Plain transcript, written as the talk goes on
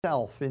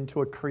himself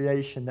into a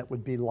creation that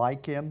would be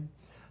like him,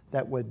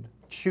 that would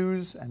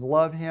choose and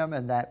love him,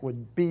 and that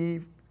would be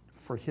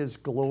for his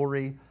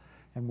glory.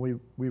 And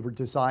we were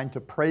designed to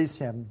praise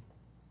him.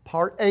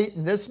 Part 8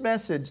 in this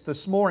message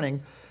this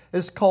morning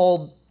is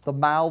called The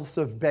Mouths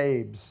of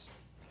Babes.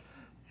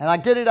 And I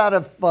get it out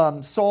of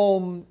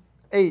Psalm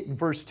 8 and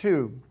verse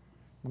 2.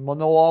 And we'll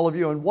know all of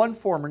you in one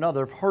form or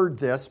another have heard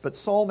this, but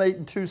Psalm 8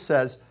 and 2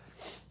 says,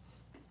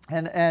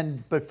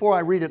 and before I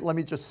read it, let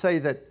me just say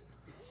that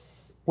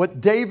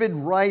what David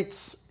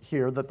writes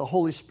here, that the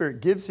Holy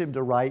Spirit gives him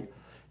to write,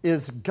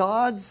 is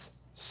God's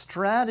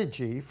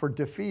strategy for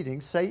defeating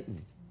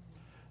Satan,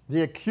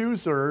 the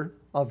accuser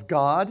of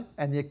God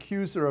and the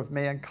accuser of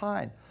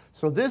mankind.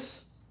 So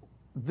this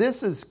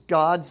is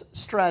God's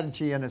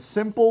strategy in a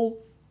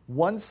simple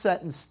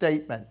one-sentence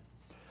statement.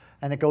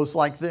 And it goes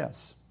like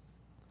this.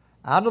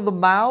 Out of the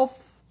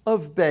mouth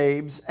of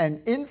babes and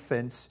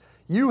infants,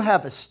 you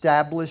have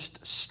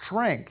established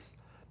strength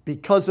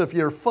because of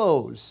your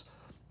foes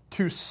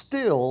to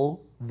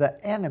still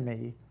the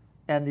enemy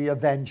and the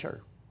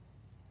avenger.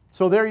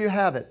 So there you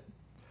have it.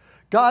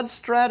 God's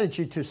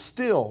strategy to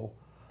still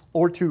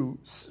or to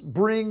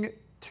bring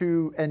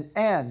to an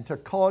end, to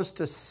cause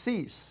to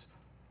cease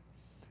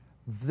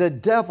the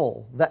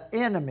devil, the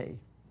enemy,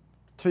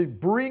 to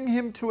bring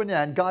him to an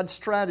end. God's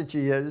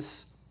strategy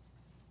is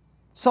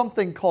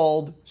something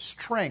called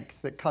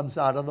strength that comes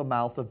out of the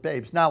mouth of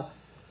babes. Now,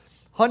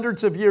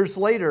 hundreds of years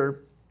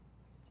later,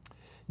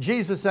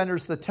 Jesus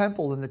enters the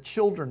temple and the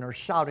children are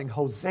shouting,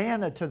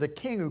 "Hosanna to the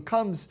King who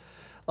comes,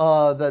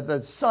 the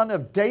Son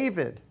of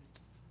David."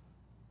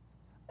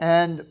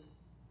 And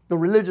the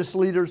religious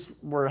leaders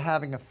were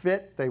having a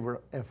fit. They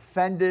were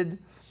offended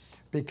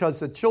because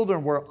the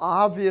children were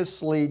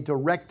obviously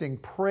directing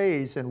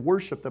praise and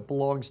worship that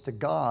belongs to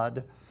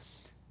God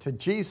to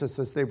Jesus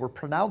as they were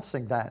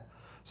pronouncing that.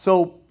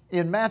 So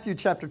in Matthew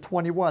chapter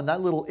 21,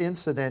 that little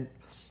incident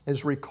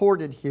is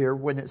recorded here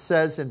when it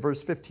says in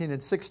verse 15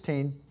 and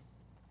 16,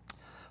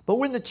 "But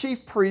when the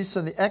chief priests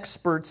and the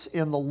experts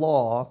in the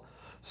law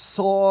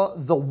saw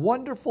the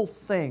wonderful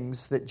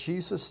things that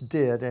Jesus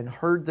did and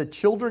heard the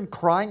children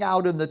crying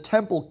out in the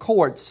temple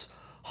courts,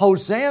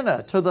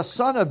 'Hosanna to the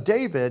Son of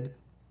David,'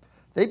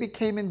 they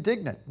became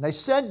indignant. And they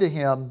said to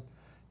him,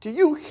 'Do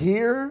you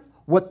hear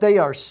what they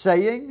are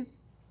saying?'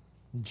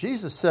 And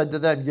Jesus said to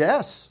them,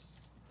 'Yes.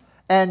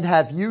 And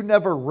have you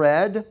never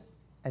read?'"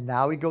 And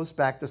now he goes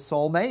back to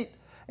Psalm 8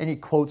 and he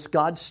quotes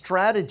God's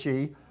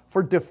strategy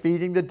for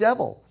defeating the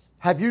devil.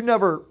 "Have you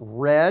never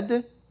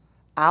read?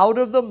 Out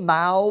of the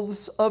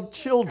mouths of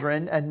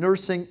children and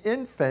nursing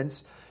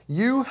infants,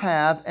 you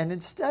have," and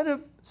instead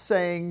of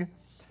saying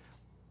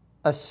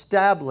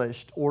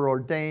established or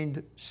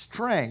ordained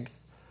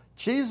strength,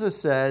 Jesus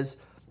says,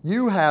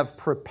 "You have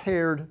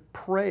prepared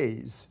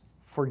praise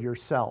for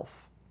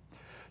yourself."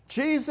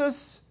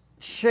 Jesus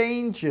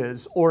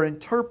changes or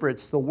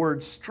interprets the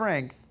word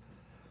strength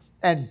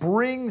and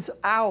brings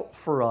out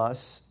for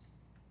us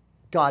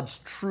God's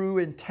true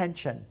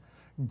intention.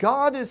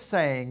 God is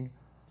saying,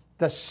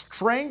 the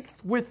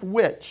strength with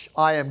which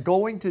I am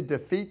going to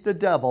defeat the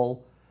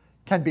devil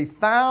can be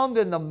found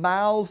in the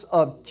mouths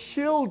of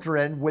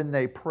children when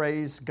they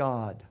praise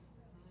God.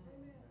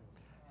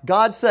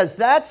 God says,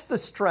 that's the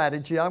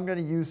strategy I'm going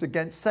to use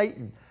against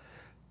Satan.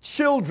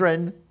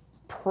 Children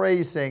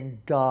praising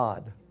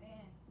God.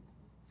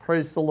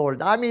 Praise the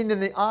Lord. I mean, in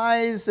the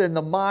eyes and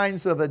the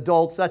minds of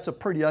adults, that's a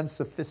pretty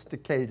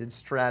unsophisticated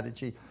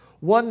strategy.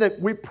 One that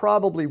we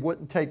probably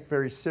wouldn't take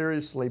very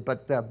seriously,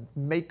 but the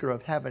maker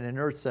of heaven and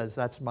earth says,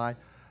 that's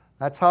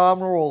how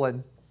I'm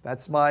rolling.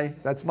 That's my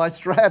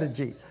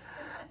strategy.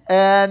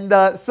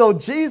 And so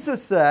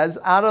Jesus says,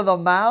 out of the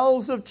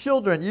mouths of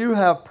children, you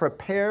have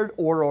prepared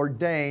or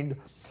ordained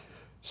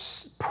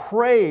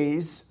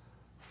praise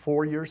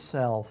for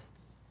yourself.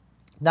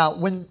 Now,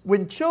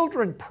 when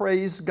children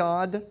praise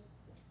God,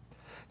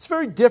 it's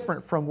very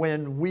different from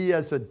when we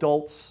as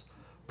adults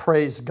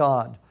praise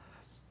God.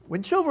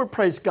 When children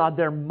praise God,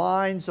 their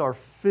minds are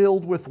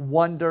filled with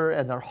wonder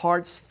and their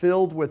hearts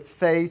filled with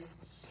faith,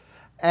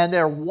 and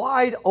they're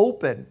wide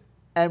open.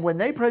 And when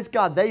they praise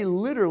God, they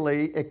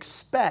literally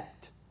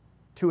expect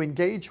to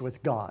engage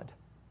with God.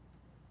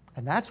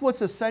 And that's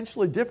what's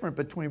essentially different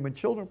between when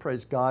children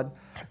praise God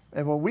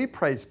and when we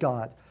praise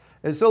God,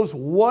 is those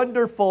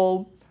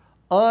wonderful,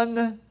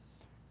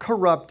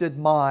 uncorrupted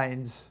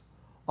minds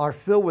are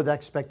filled with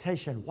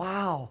expectation.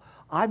 Wow,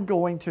 I'm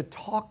going to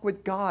talk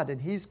with God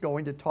and He's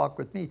going to talk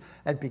with me.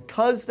 And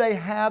because they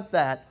have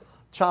that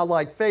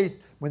childlike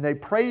faith, when they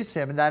praise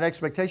Him and that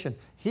expectation,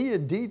 He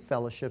indeed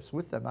fellowships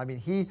with them. I mean,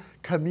 He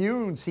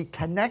communes, He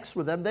connects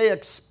with them. They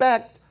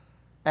expect,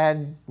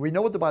 and we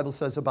know what the Bible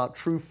says about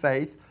true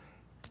faith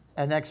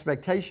and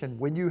expectation.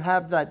 When you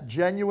have that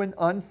genuine,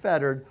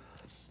 unfettered,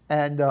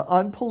 and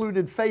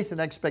unpolluted faith and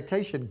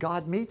expectation,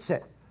 God meets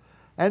it.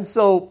 And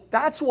so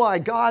that's why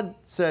God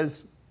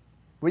says,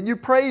 when you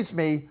praise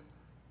me,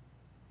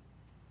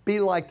 be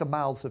like the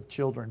mouths of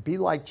children. Be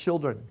like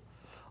children.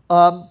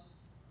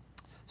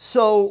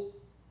 So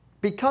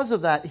because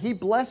of that, He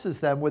blesses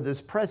them with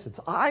His presence.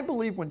 I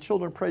believe when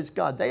children praise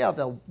God, they have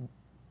a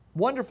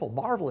wonderful,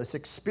 marvelous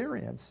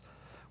experience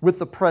with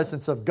the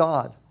presence of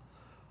God.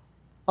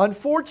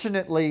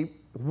 Unfortunately,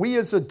 we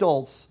as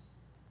adults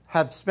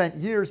have spent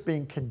years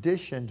being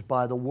conditioned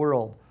by the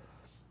world.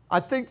 I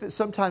think that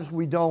sometimes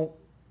we don't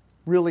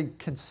really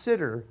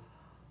consider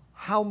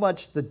how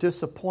much the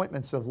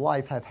disappointments of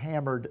life have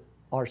hammered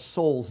our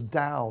souls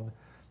down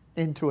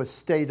into a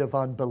state of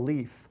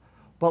unbelief.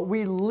 But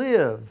we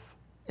live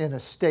in a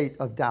state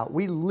of doubt.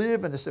 We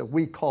live in a state,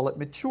 we call it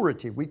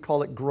maturity. We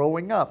call it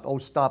growing up. Oh,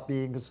 stop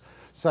being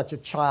such a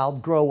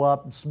child, grow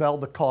up and smell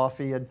the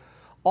coffee. And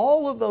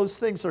all of those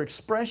things are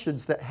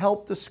expressions that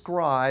help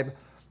describe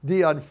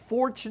the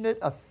unfortunate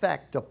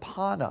effect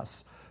upon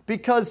us.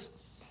 Because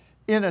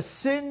in a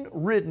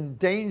sin-ridden,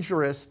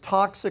 dangerous,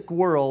 toxic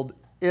world,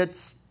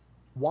 it's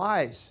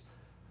wise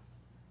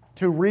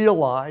to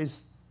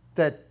realize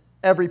that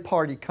every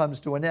party comes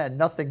to an end.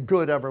 Nothing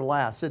good ever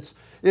lasts.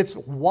 It's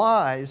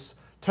wise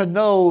to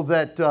know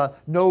that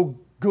no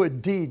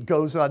good deed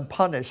goes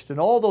unpunished. And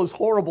all those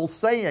horrible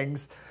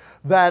sayings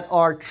that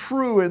are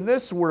true in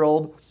this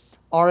world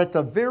are at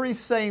the very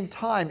same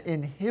time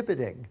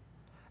inhibiting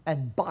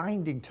and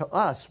binding to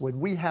us when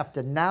we have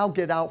to now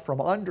get out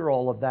from under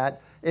all of that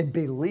and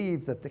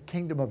believe that the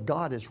kingdom of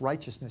God is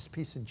righteousness,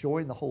 peace, and joy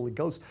in the Holy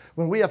Ghost.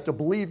 When we have to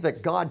believe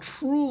that God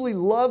truly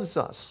loves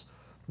us,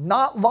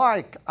 not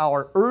like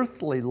our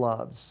earthly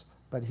loves,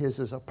 but His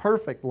is a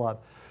perfect love.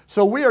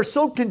 So we are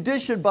so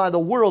conditioned by the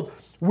world,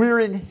 we're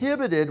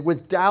inhibited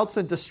with doubts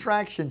and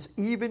distractions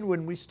even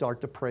when we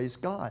start to praise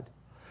God.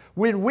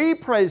 When we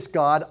praise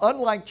God,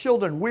 unlike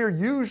children, we're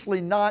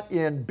usually not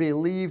in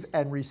believe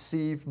and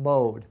receive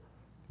mode.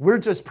 We're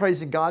just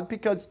praising God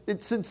because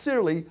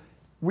sincerely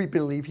we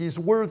believe He's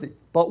worthy.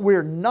 But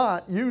we're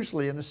not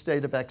usually in a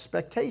state of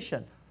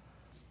expectation.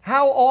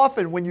 How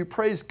often when you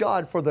praise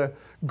God for the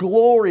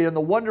glory and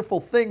the wonderful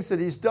things that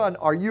He's done,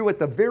 are you at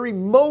the very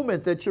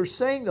moment that you're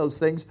saying those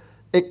things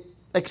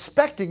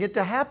expecting it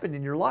to happen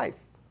in your life?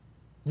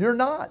 You're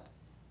not.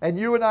 And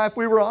you and I, if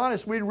we were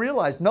honest, we'd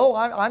realize, no,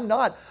 I'm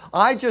not.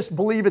 I just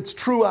believe it's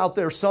true out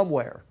there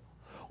somewhere.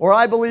 Or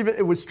I believe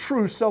it was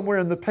true somewhere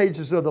in the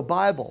pages of the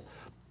Bible.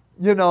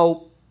 You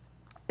know,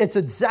 it's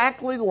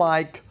exactly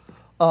like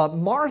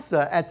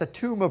Martha at the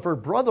tomb of her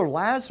brother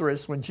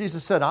Lazarus when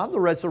Jesus said, I'm the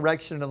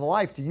resurrection and the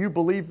life. Do you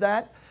believe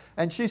that?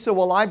 And she said,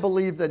 well, I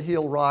believe that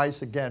he'll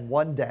rise again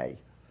one day.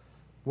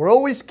 We're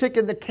always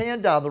kicking the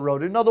can down the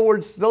road. In other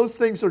words, those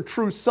things are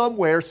true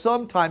somewhere,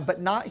 sometime, but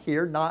not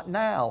here, not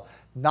now.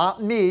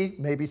 Not me,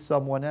 maybe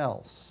someone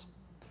else.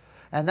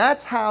 And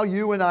that's how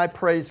you and I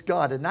praise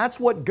God. And that's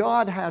what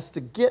God has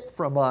to get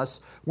from us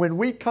when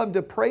we come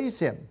to praise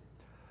Him.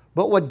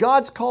 But what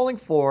God's calling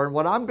for, and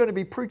what I'm going to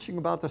be preaching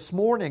about this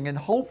morning, and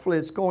hopefully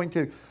it's going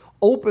to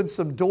open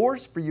some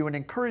doors for you and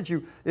encourage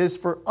you, is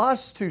for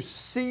us to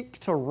seek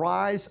to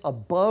rise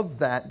above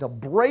that, to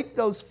break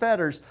those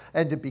fetters,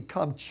 and to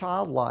become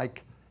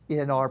childlike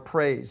in our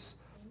praise.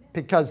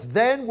 Because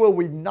then will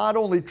we not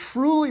only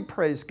truly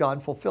praise God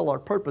and fulfill our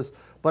purpose,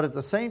 but at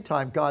the same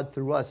time, God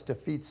through us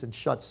defeats and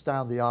shuts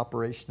down the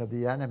operation of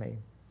the enemy.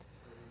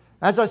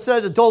 As I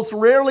said, adults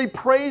rarely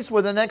praise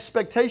with an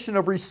expectation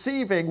of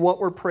receiving what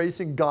we're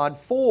praising God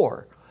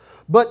for.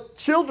 But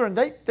children,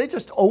 they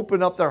just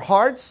open up their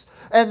hearts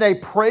and they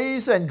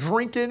praise and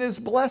drink in His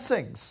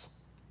blessings.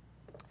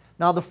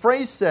 Now the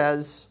phrase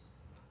says,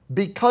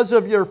 because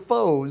of your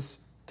foes,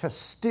 to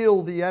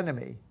still the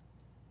enemy.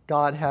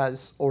 God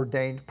has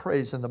ordained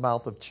praise in the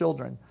mouth of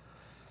children.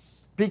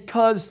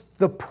 Because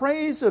the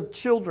praise of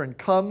children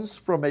comes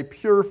from a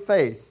pure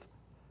faith,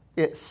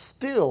 it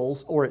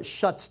stills or it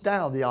shuts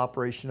down the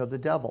operation of the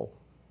devil.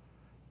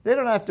 They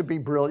don't have to be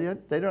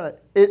brilliant.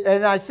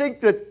 And I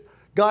think that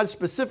God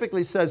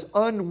specifically says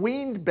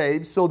unweaned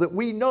babes so that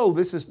we know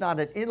this is not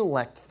an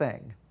intellect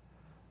thing.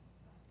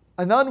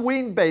 An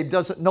unweaned babe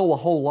doesn't know a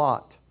whole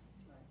lot.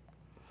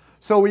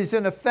 So He's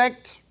in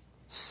effect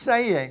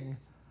saying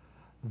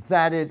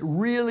that it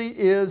really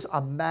is a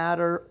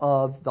matter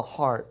of the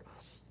heart.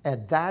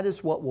 And that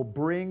is what will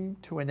bring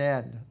to an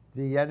end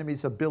the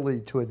enemy's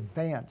ability to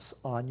advance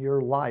on your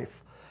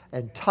life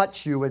and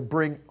touch you and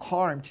bring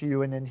harm to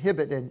you and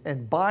inhibit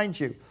and bind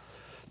you.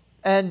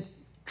 And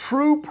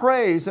true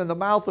praise in the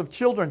mouth of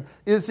children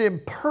is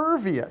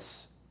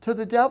impervious to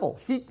the devil.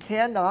 He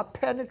cannot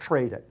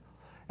penetrate it.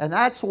 And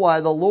that's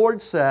why the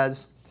Lord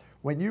says,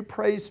 when you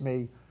praise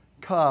me,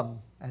 come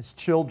as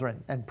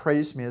children and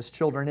praise me as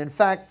children. In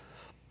fact,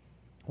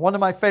 one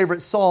of my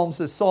favorite Psalms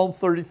is Psalm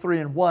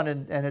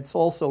 33:1, and it's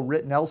also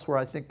written elsewhere,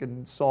 I think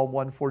in Psalm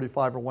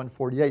 145 or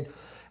 148.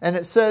 And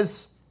it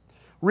says,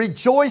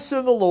 rejoice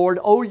in the Lord,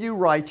 O you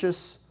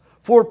righteous,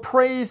 for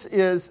praise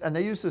is, and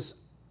they use this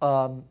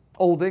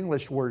Old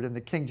English word in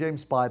the King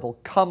James Bible,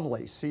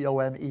 comely,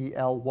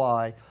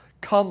 C-O-M-E-L-Y,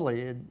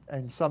 comely.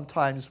 And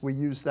sometimes we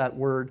use that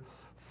word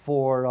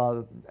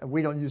for,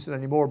 we don't use it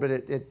anymore, but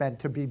it meant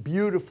to be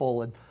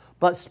beautiful.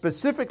 But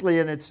specifically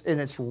in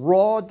its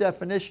raw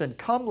definition,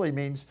 comely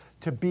means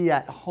to be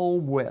at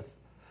home with,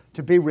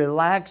 to be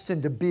relaxed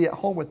and to be at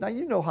home with. Now,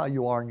 you know how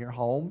you are in your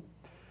home.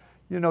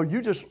 You know,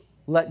 you just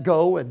let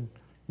go and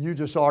you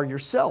just are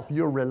yourself.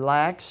 You're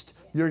relaxed.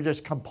 You're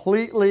just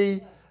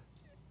completely,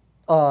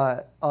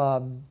 you're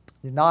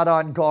not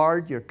on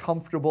guard. You're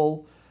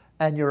comfortable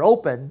and you're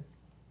open.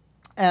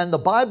 And the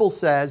Bible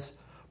says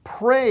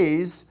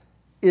praise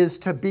is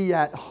to be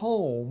at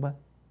home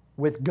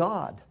with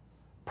God.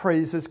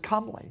 Praise is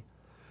comely.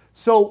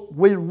 So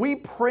when we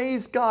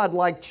praise God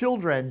like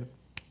children,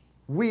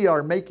 we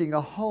are making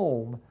a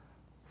home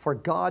for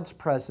God's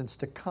presence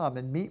to come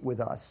and meet with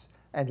us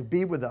and to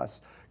be with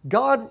us.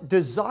 God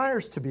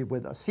desires to be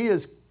with us. He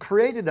has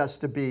created us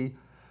to be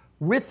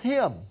with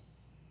Him.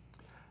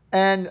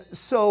 And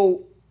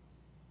so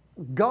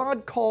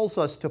God calls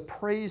us to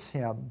praise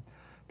Him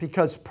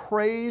because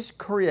praise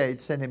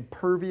creates an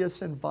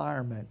impervious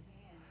environment.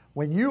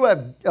 When you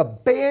have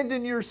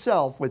abandoned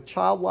yourself with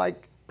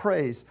childlike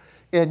praise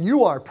and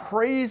you are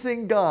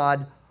praising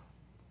God,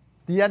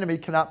 the enemy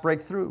cannot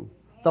break through.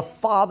 The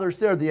Father's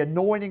there. The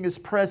anointing is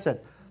present.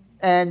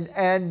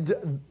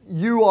 And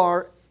you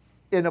are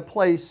in a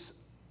place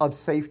of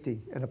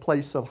safety, in a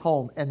place of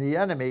home. And the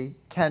enemy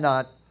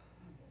cannot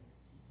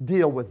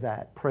deal with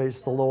that.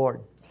 Praise the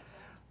Lord.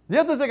 The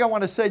other thing I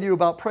want to say to you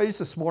about praise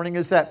this morning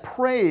is that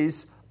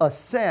praise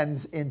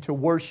ascends into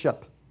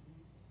worship.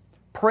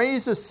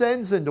 Praise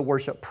ascends into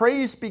worship.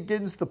 Praise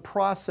begins the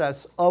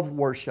process of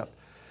worship.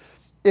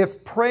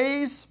 If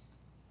praise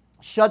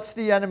shuts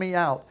the enemy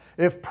out,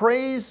 if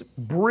praise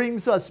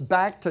brings us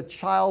back to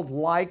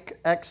childlike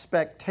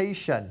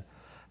expectation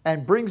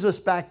and brings us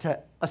back to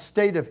a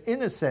state of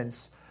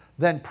innocence,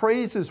 then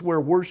praise is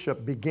where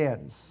worship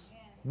begins.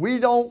 We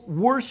don't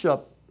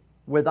worship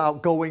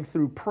without going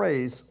through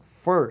praise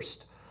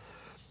first.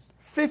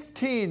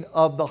 15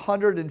 of the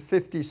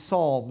 150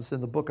 Psalms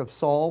in the book of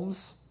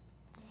Psalms,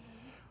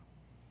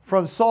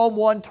 from Psalm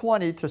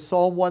 120 to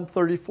Psalm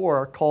 134,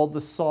 are called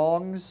the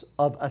songs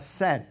of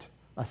ascent,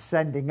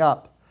 ascending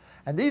up.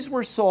 And these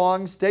were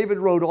songs, David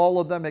wrote all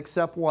of them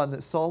except one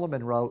that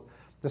Solomon wrote.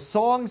 The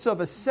songs of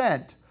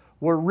ascent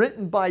were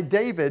written by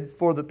David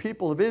for the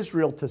people of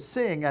Israel to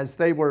sing as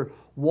they were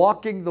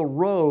walking the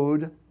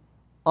road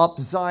up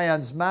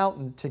Zion's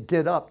mountain to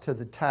get up to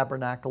the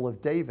tabernacle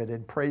of David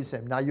and praise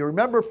Him. Now, you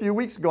remember a few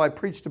weeks ago I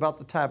preached about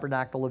the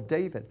tabernacle of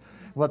David,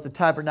 what the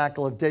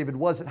tabernacle of David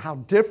was and how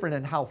different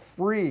and how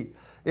free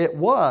it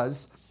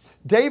was.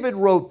 David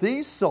wrote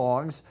these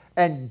songs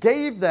and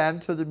gave them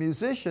to the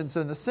musicians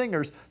and the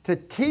singers to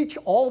teach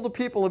all the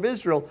people of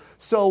Israel.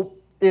 So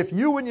if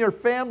you and your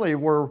family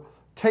were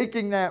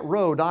taking that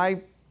road,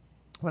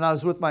 when I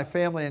was with my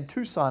family in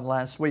Tucson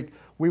last week,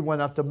 we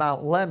went up to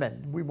Mount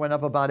Lemmon. We went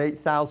up about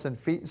 8,000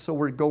 feet, and so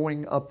we're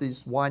going up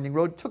these winding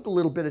road. It took a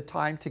little bit of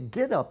time to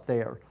get up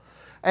there.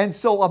 And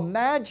so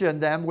imagine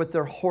them with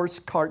their horse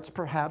carts,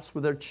 perhaps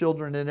with their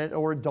children in it,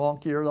 or a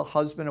donkey, or the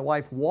husband and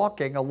wife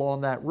walking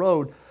along that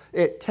road.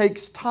 It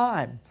takes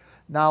time.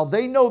 Now,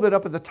 they know that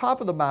up at the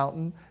top of the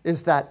mountain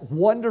is that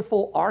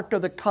wonderful Ark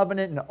of the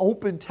Covenant and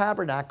open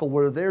tabernacle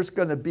where there's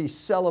going to be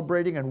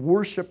celebrating and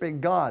worshiping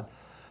God.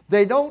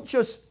 They don't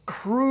just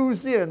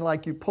cruise in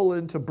like you pull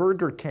into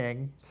Burger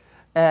King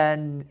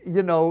and,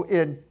 you know,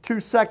 in 2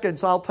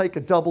 seconds I'll take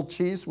a double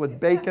cheese with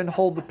bacon,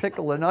 hold the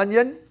pickle and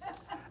onion,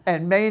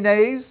 and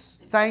mayonnaise.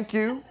 Thank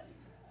you.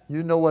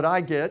 You know what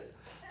I get.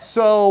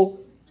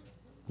 So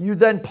you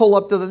then pull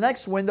up to the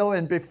next window,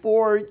 and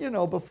before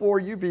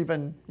you've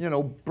even,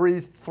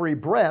 breathed 3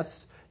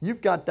 breaths,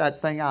 you've got that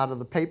thing out of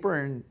the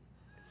paper and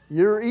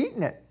you're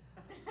eating it.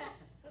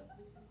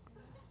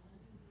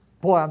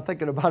 Boy, I'm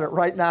thinking about it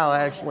right now,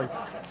 actually.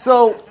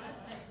 So,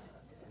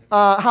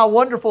 how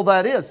wonderful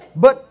that is.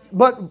 But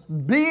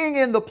being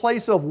in the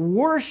place of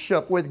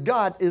worship with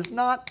God is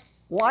not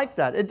like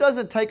that. It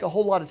doesn't take a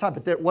whole lot of time.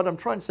 But what I'm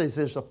trying to say is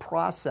there's a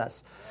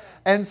process.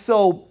 And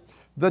so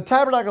the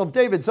Tabernacle of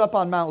David's up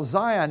on Mount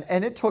Zion,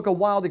 and it took a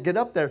while to get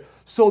up there.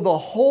 So the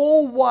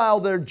whole while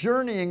they're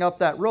journeying up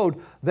that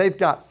road, they've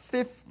got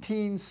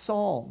 15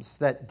 psalms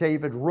that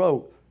David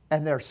wrote,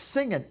 and they're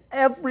singing.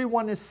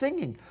 Everyone is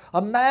singing.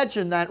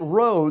 Imagine that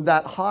road,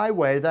 that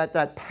highway,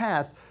 that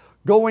path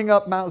going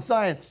up Mount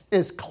Zion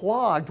is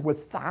clogged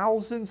with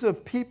thousands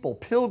of people,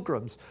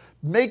 pilgrims,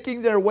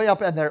 making their way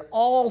up, and they're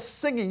all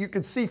singing. You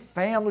can see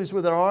families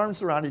with their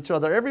arms around each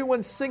other.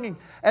 Everyone's singing,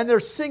 and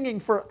they're singing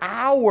for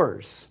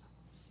hours.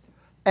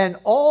 And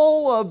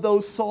all of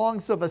those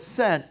songs of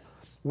ascent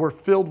were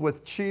filled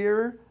with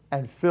cheer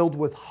and filled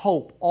with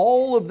hope.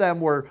 All of them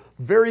were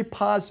very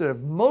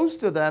positive.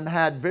 Most of them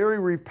had very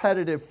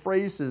repetitive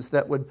phrases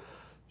that would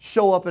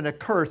show up and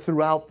occur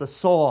throughout the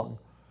song.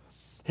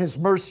 His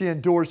mercy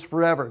endures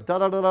forever. Da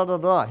da da da da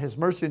da. His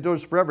mercy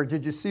endures forever.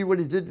 Did you see what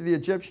He did to the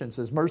Egyptians?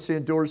 His mercy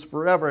endures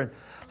forever. And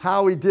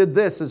how He did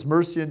this, His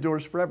mercy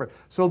endures forever.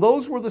 So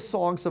those were the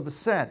songs of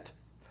ascent.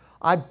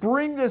 I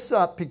bring this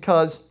up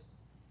because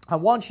I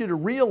want you to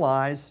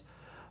realize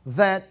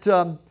that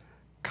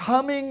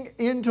coming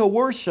into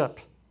worship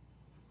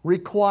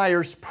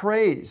requires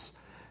praise.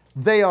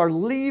 They are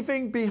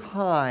leaving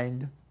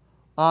behind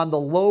on the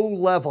low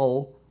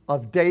level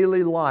of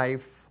daily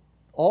life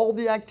all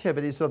the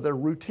activities of their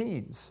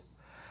routines.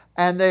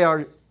 And they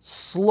are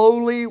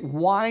slowly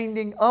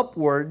winding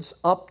upwards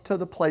up to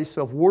the place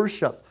of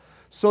worship.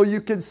 So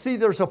you can see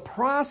there's a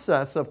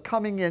process of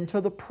coming into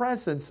the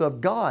presence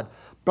of God.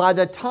 By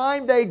the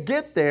time they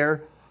get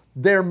there,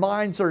 their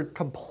minds are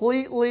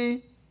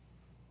completely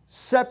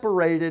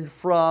separated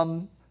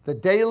from the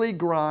daily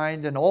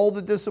grind and all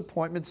the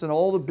disappointments and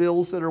all the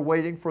bills that are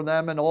waiting for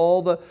them and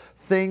all the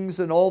things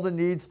and all the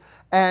needs.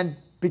 And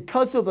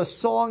because of the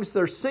songs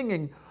they're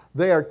singing,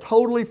 they are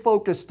totally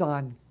focused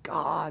on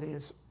God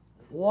is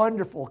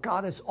wonderful.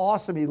 God is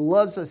awesome. He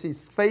loves us.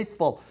 He's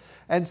faithful.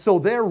 And so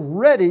they're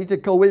ready to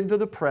go into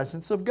the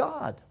presence of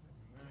God.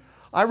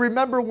 I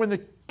remember when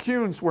the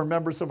Kuhns were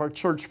members of our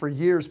church for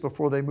years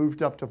before they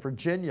moved up to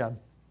Virginia,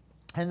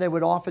 and they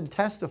would often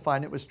testify,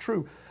 and it was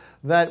true,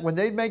 that when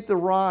they'd make the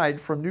ride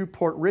from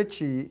Newport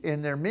Richey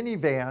in their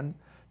minivan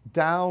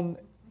down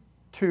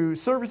to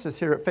services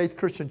here at Faith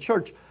Christian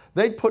Church,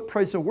 they'd put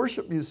praise and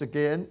worship music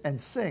in and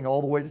sing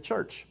all the way to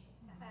church.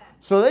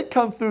 So they'd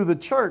come through the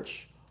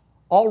church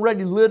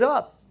already lit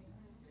up.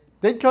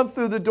 They'd come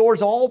through the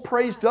doors all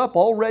praised up,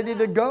 all ready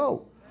to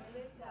go.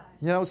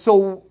 You know,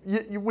 so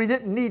we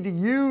didn't need to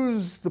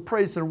use the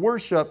praise and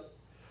worship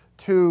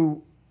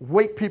to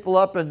wake people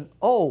up and,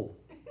 oh,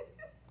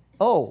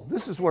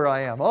 this is where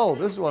I am. Oh,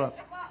 this is what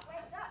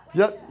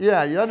I'm...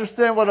 Yeah, you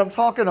understand what I'm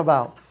talking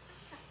about.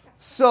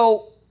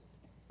 So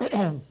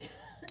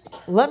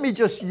let me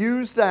just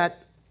use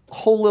that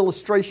whole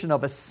illustration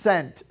of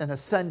ascent and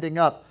ascending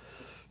up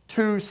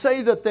to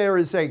say that there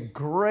is a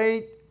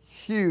great,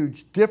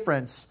 huge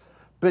difference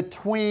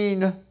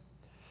between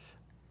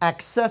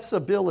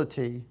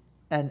accessibility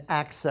and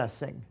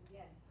accessing.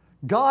 Yes.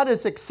 God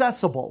is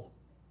accessible,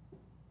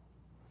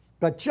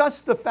 but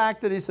just the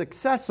fact that He's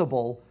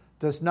accessible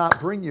does not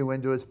bring you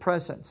into His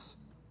presence.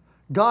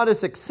 God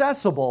is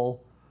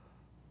accessible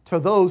to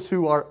those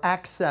who are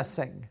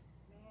accessing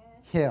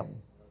Him.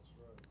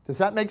 Does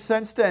that make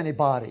sense to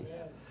anybody?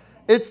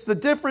 It's the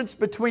difference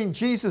between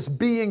Jesus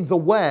being the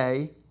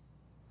way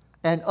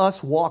and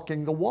us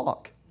walking the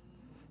walk.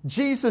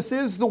 Jesus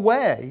is the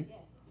way,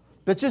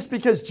 but just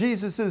because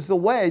Jesus is the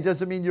way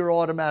doesn't mean you're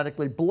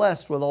automatically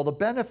blessed with all the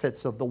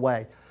benefits of the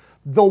way.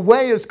 The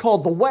way is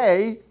called the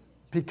way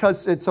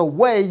because it's a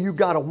way you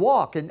got to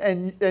walk.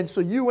 And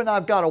so you and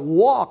I've got to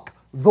walk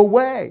the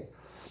way.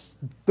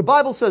 The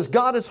Bible says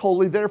God is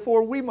holy,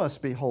 therefore we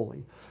must be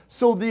holy.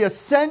 So the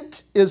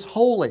ascent is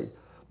holy.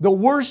 The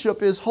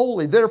worship is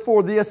holy.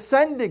 Therefore the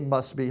ascending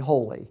must be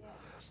holy.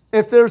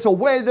 If there's a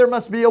way, there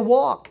must be a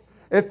walk.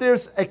 If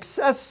there's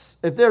access,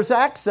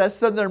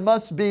 then there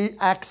must be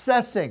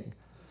accessing.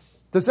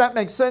 Does that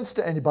make sense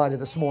to anybody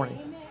this morning?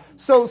 Amen.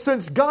 So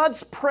since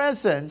God's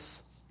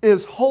presence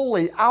is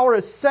holy, our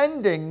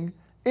ascending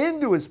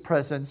into His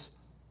presence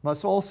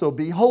must also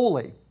be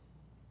holy.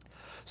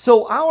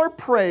 So our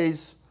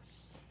praise,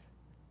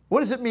 what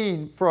does it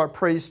mean for our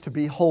praise to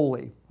be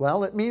holy?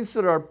 Well, it means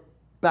that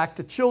back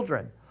to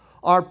children,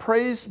 our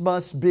praise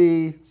must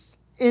be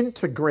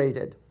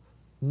integrated.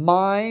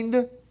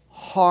 Mind,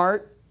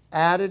 heart,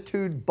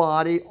 attitude,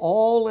 body,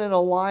 all in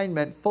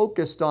alignment,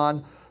 focused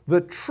on the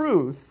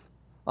truth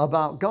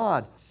about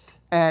God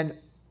and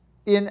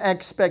in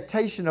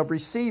expectation of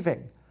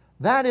receiving.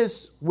 That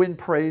is when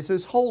praise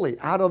is holy.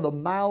 Out of the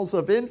mouths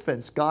of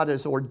infants, God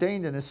has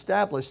ordained and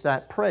established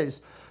that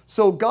praise.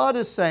 So God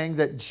is saying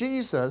that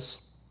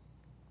Jesus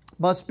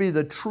must be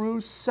the true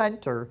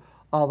center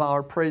of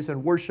our praise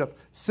and worship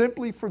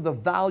simply for the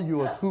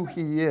value of who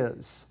He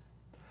is.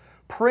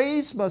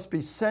 Praise must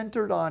be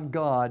centered on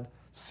God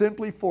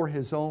simply for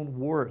His own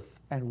worth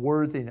and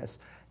worthiness,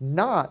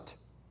 not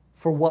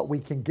for what we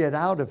can get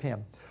out of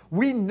Him.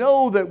 We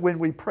know that when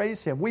we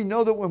praise Him, we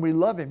know that when we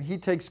love Him, He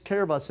takes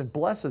care of us and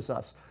blesses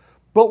us.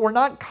 But we're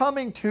not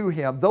coming to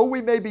Him, though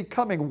we may be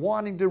coming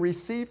wanting to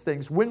receive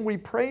things. When we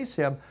praise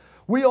Him,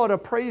 we ought to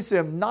praise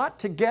Him not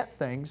to get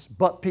things,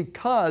 but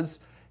because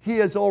He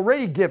has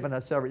already given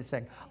us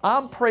everything.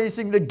 I'm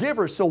praising the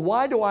giver, so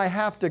why do I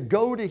have to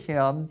go to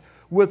Him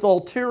with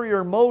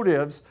ulterior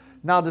motives?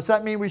 Now, does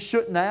that mean we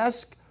shouldn't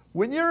ask?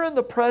 When you're in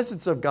the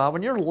presence of God,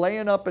 when you're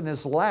laying up in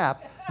His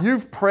lap,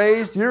 you've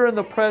praised, you're in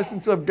the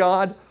presence of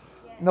God,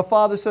 and the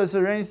Father says, is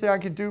there anything I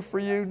can do for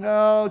you?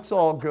 No, it's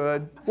all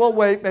good. Well,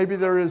 wait, maybe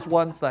there is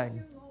one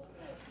thing.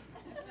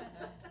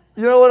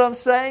 You know what I'm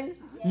saying?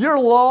 You're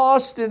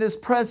lost in His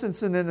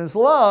presence and in His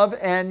love,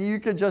 and you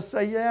can just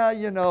say, yeah,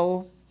 you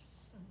know,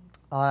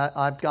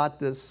 I've got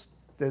this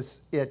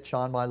itch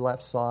on my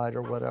left side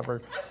or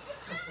whatever.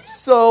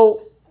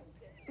 So,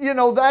 you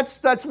know,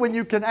 that's when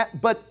you can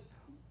act. But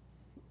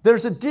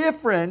there's a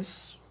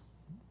difference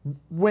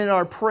when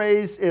our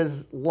praise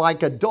is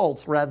like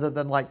adults rather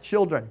than like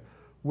children.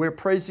 We're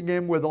praising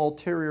Him with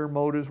ulterior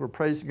motives. We're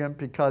praising Him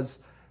because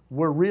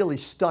we're really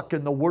stuck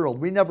in the world.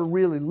 We never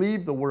really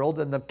leave the world,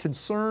 and the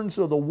concerns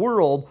of the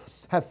world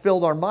have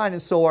filled our mind,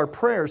 and so our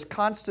prayers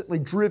constantly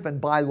driven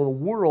by the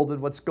world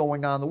and what's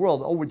going on in the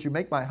world. Oh, would you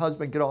make my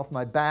husband get off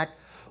my back?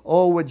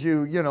 Oh, would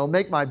you,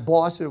 make my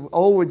boss,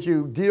 oh, would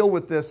you deal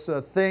with this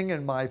thing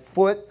in my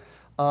foot?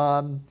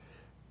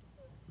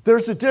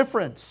 There's a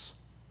difference.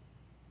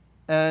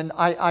 And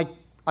I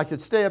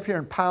could stay up here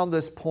and pound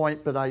this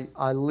point, but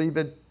I leave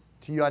it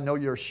to you. I know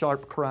you're a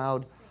sharp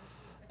crowd,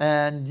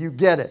 and you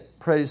get it.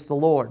 Praise the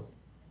Lord.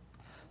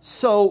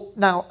 So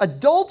now,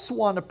 adults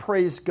want to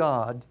praise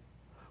God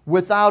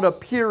without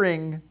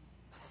appearing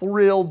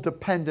thrilled,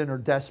 dependent, or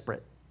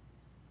desperate.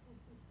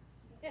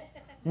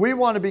 We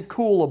want to be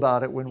cool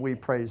about it when we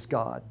praise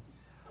God.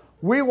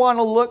 We want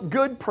to look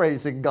good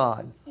praising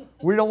God.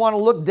 We don't want to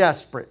look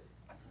desperate.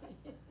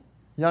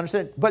 You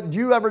understand? But do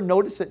you ever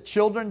notice that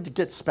children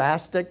get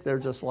spastic? They're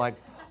just like,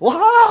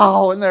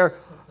 wow! And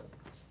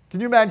can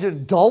you imagine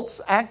adults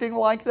acting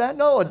like that?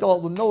 No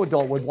adult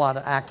would want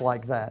to act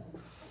like that.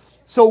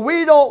 So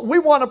we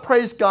want to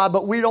praise God,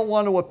 but we don't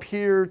want to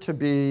appear to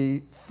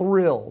be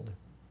thrilled.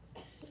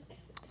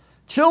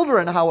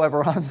 Children,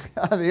 however, on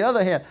the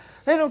other hand,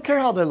 they don't care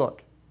how they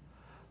look.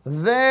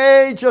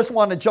 They just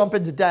want to jump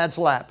into Dad's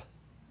lap.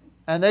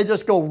 And they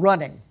just go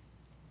running,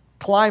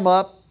 climb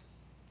up,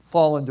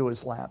 fall into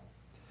his lap.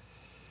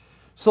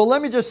 So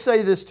let me just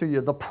say this to you.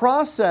 The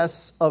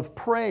process of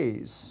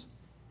praise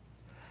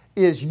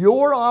is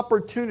your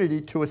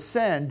opportunity to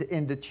ascend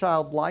into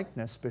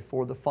childlikeness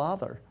before the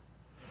Father.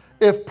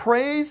 If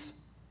praise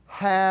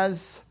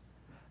has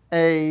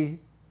a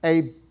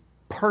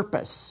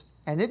purpose,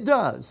 and it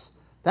does,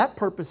 that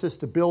purpose is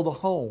to build a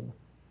home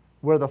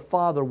where the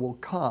Father will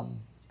come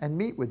and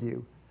meet with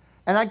you.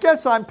 And I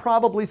guess I'm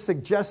probably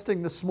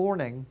suggesting this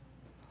morning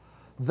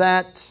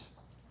that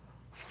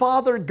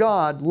Father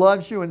God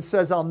loves you and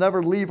says, I'll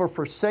never leave or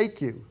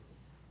forsake you.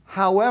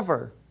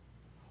 However,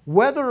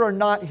 whether or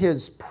not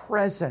His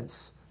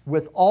presence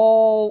with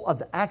all of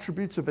the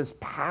attributes of His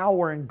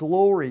power and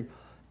glory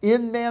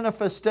in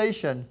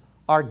manifestation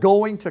are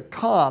going to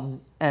come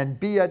and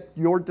be at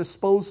your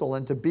disposal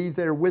and to be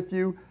there with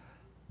you,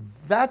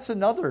 that's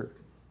another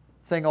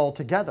thing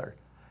altogether.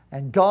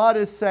 And God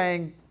is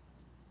saying,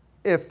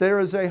 if there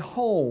is a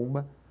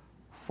home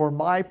for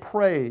my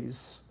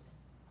praise,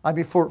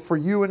 for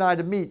you and I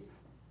to meet,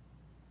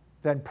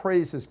 then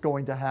praise is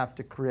going to have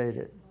to create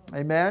it.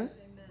 Amen?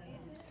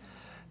 Amen.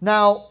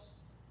 Now,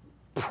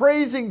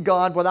 praising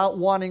God without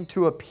wanting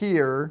to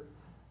appear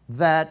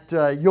that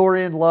you're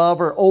in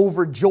love or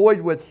overjoyed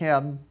with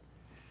Him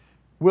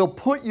will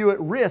put you at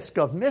risk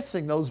of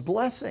missing those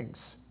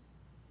blessings.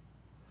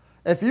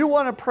 If you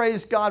want to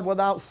praise God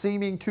without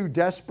seeming too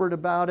desperate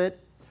about it,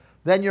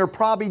 then you're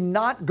probably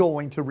not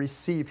going to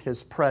receive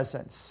His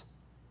presence.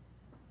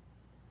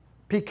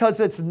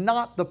 Because it's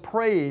not the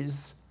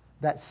praise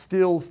that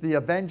stills the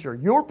avenger.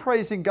 You're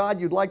praising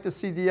God, you'd like to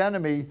see the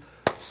enemy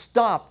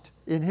stopped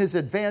in his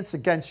advance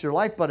against your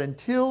life, but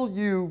until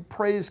you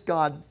praise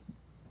God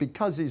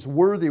because He's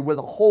worthy with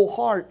a whole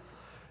heart,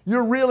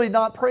 you're really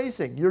not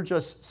praising. You're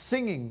just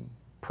singing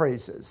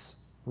praises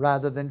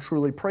rather than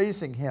truly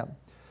praising Him.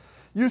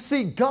 You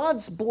see,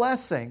 God's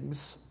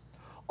blessings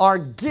are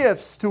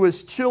gifts to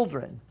His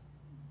children.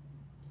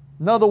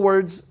 In other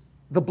words,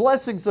 the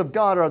blessings of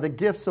God are the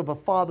gifts of a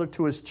father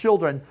to his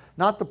children,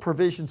 not the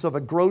provisions of a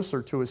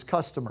grocer to his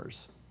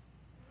customers.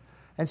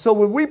 And so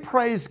when we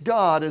praise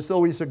God as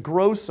though He's a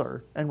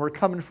grocer and we're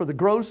coming for the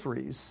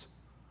groceries,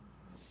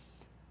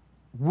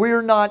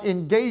 we're not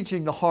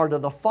engaging the heart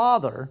of the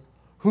Father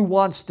who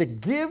wants to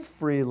give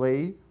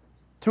freely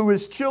to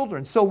His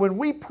children. So when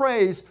we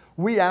praise,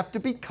 we have to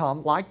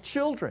become like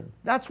children.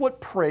 That's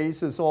what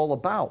praise is all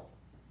about.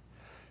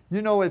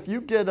 You know, if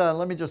you get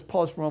let me just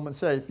pause for a moment and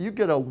say, if you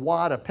get a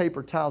wad of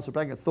paper towels, if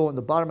I can throw it in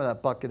the bottom of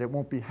that bucket, it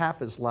won't be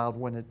half as loud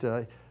when it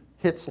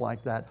hits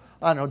like that.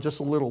 I don't know,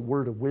 just a little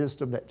word of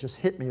wisdom that just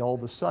hit me all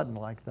of a sudden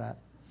like that.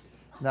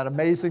 Isn't that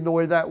amazing the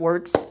way that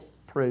works?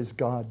 Praise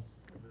God.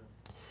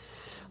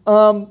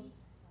 How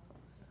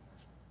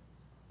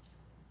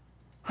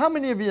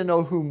many of you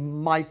know who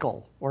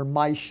Michal, I'm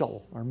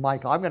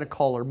going to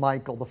call her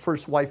Michal, the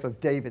first wife of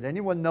David.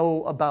 Anyone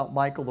know about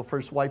Michal, the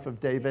first wife of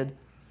David?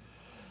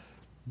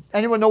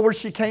 Anyone know where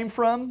she came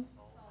from?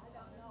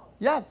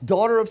 Yeah,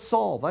 daughter of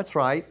Saul, that's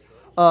right.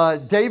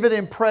 David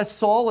impressed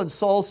Saul, and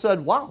Saul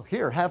said, wow,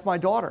 here, have my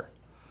daughter.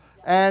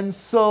 And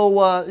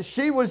so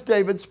she was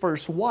David's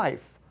first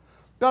wife.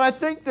 But I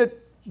think that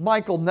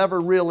Michal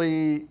never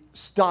really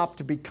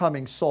stopped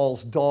becoming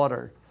Saul's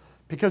daughter,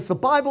 because the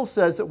Bible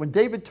says that when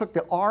David took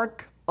the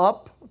ark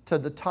up to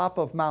the top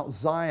of Mount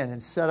Zion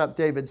and set up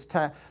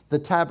the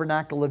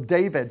tabernacle of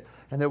David,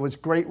 and there was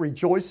great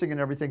rejoicing and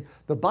everything,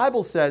 the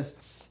Bible says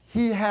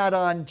he had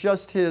on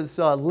just his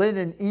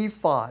linen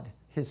ephod,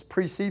 his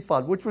priest's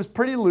ephod, which was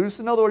pretty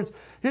loose. In other words,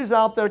 he's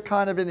out there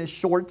kind of in his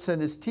shorts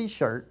and his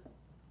t-shirt,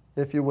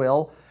 if you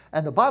will.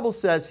 And the Bible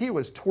says he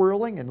was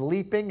twirling and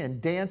leaping and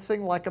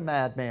dancing like a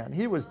madman.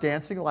 He was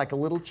dancing like a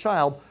little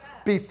child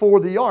before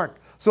the ark.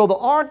 So the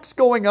ark's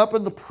going up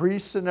and the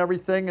priests and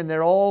everything, and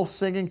they're all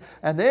singing.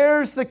 And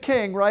there's the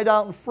king right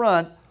out in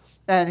front,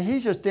 and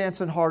he's just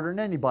dancing harder than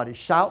anybody,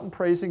 shouting,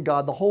 praising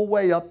God the whole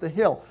way up the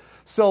hill.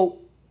 So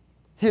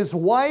his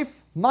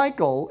wife,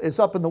 Michal, is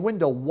up in the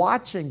window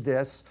watching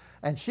this,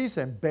 and she's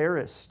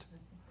embarrassed.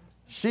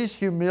 She's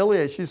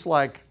humiliated. She's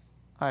like,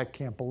 I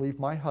can't believe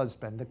my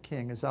husband, the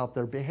king, is out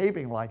there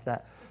behaving like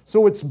that.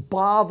 So it's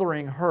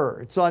bothering her.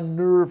 It's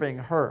unnerving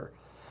her.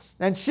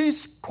 And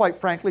she's, quite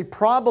frankly,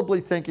 probably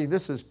thinking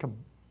this is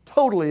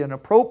totally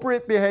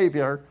inappropriate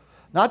behavior,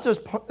 not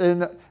just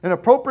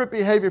inappropriate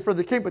behavior for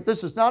the king, but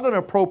this is not an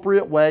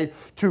appropriate way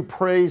to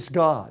praise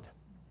God.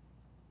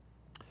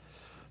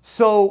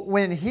 So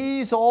when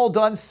he's all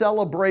done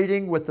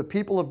celebrating with the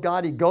people of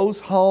God, he goes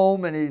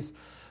home and he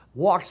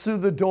walks through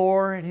the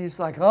door and he's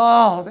like,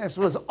 oh, this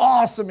was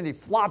awesome. And he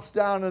flops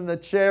down in the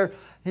chair.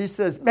 He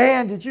says,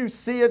 man, did you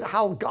see it?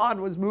 How God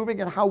was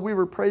moving and how we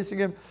were praising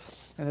him?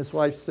 And his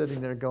wife's sitting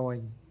there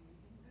going,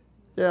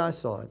 yeah, I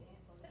saw it.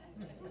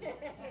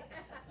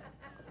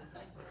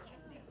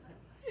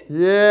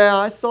 Yeah,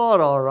 I saw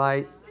it all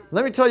right.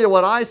 Let me tell you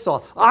what I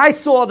saw. I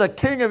saw the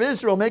king of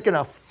Israel making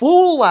a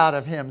fool out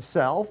of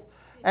himself,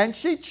 and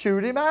she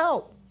chewed him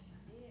out.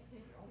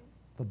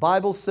 The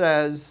Bible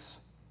says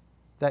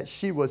that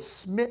she was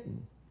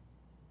smitten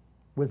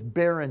with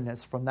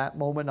barrenness from that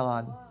moment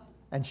on,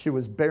 and she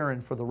was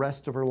barren for the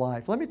rest of her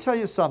life. Let me tell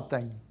you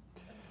something.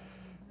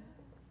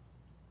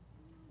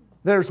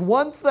 There's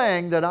one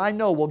thing that I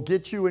know will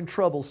get you in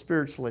trouble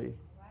spiritually,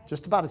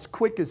 just about as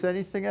quick as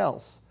anything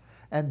else,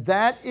 and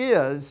that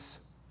is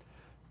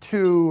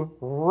to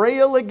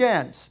rail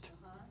against,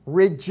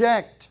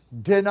 reject,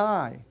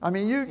 deny. I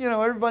mean, you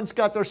know, everyone's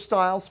got their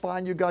styles.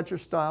 Fine, you got your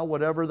style,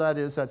 whatever that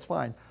is, that's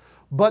fine.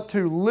 But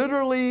to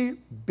literally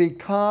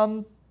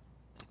become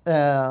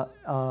a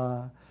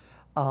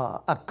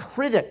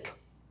critic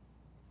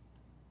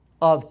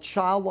of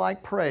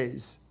childlike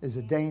praise is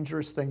a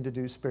dangerous thing to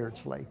do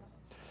spiritually.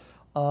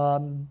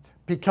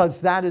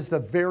 Because that is the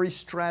very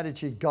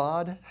strategy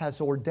God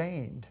has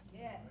ordained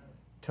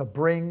to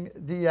bring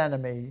the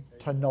enemy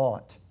to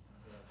naught.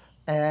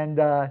 And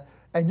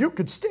you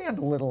could stand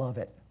a little of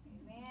it.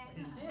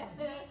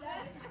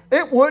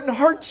 It wouldn't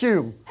hurt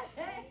you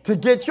to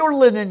get your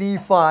linen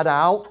ephod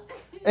out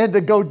and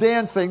to go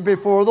dancing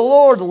before the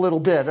Lord a little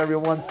bit every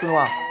once in a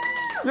while.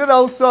 You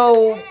know,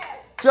 so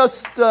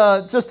just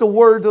a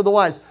word to the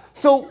wise.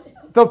 So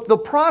the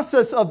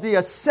process of the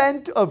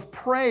ascent of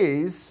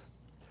praise,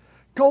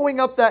 going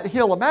up that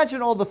hill.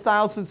 Imagine all the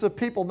thousands of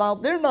people. Now,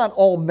 they're not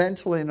all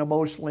mentally and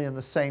emotionally in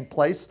the same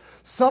place.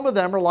 Some of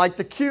them are like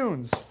the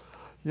Cunes.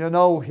 You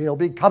know, he'll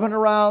be coming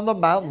around the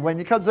mountain. When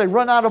he comes, they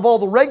run out of all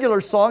the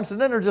regular songs,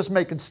 and then they're just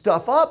making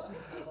stuff up.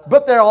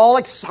 But they're all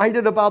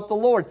excited about the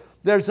Lord.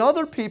 There's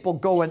other people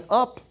going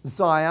up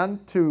Zion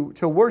to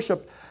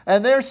worship,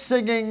 and they're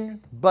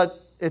singing,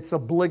 but it's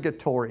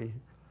obligatory.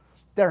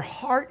 Their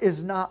heart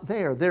is not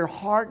there. Their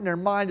heart and their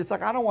mind is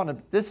like, I don't want to,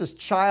 this is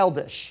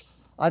childish.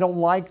 I don't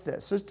like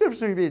this. There's a difference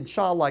between being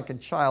childlike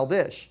and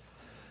childish.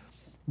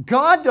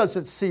 God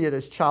doesn't see it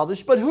as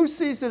childish, but who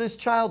sees it as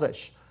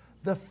childish?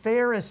 The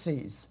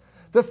Pharisees.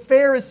 The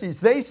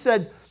Pharisees, they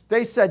said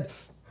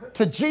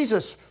to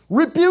Jesus,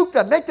 rebuke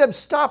them, make them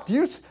stop. Do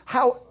you see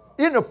how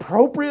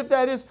inappropriate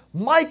that is?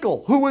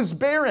 Michael, who was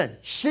barren,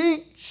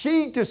 she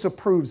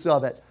disapproves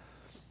of it.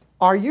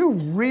 Are you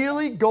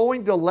really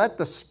going to let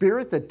the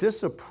spirit that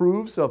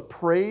disapproves of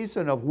praise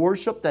and of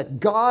worship that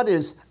God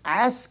is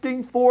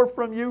asking for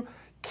from you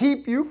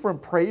keep you from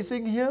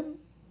praising Him?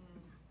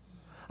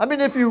 I mean,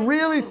 if you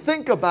really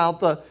think about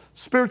the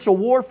spiritual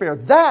warfare,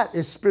 that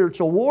is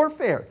spiritual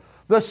warfare.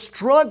 The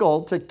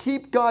struggle to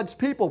keep God's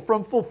people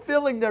from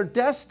fulfilling their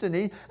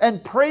destiny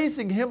and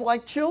praising Him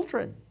like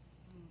children.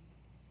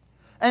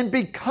 And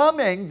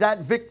becoming that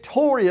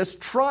victorious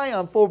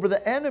triumph over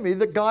the enemy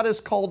that God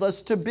has called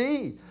us to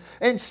be.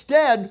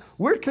 Instead,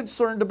 we're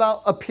concerned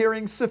about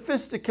appearing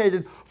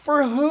sophisticated.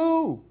 For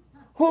who?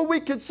 Who are we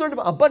concerned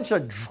about? A bunch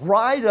of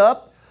dried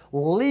up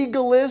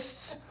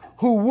legalists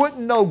who wouldn't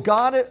know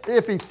God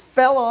if He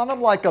fell on them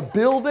like a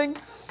building?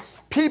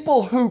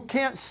 People who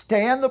can't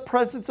stand the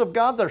presence of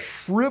God. They're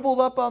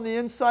shriveled up on the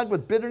inside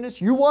with bitterness.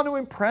 You want to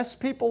impress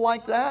people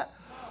like that?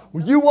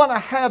 You want to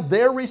have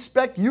their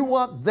respect. You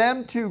want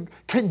them to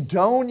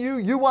condone you.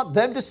 You want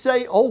them to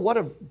say, oh, what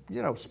a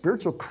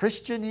spiritual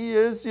Christian he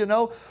is.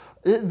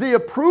 The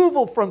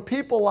approval from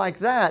people like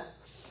that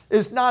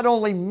is not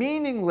only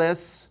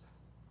meaningless,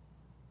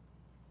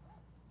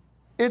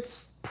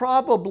 it's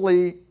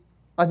probably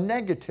a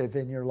negative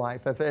in your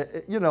life.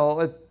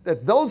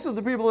 If those are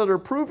the people that are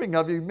approving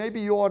of you, maybe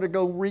you ought to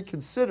go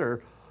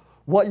reconsider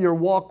what your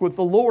walk with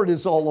the Lord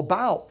is all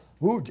about.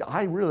 Ooh,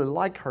 I really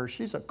like her.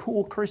 She's a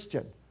cool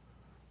Christian.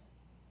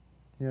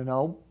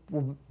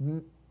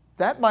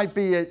 That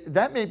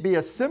may be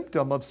a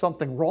symptom of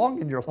something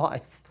wrong in your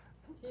life.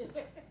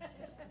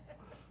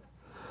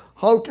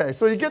 Okay,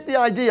 so you get the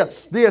idea.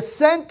 The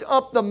ascent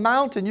up the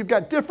mountain, you've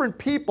got different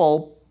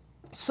people.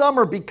 Some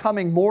are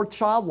becoming more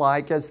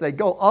childlike as they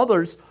go.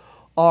 Others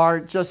are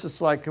just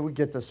as like, can we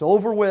get this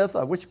over with?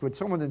 I wish could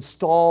someone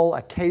install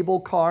a cable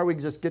car? We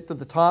can just get to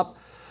the top.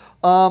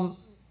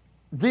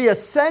 The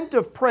ascent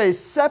of praise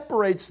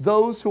separates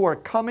those who are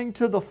coming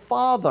to the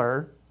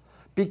Father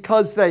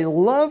because they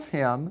love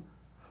Him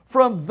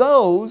from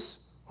those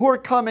who are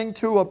coming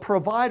to a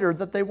provider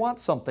that they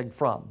want something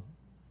from.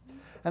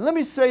 And let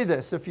me say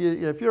this, if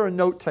you're a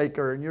note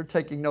taker and you're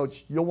taking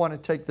notes, you'll want to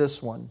take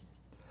this one.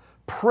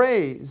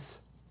 Praise,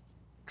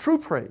 true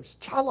praise,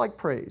 childlike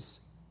praise,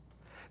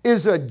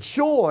 is a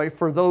joy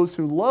for those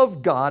who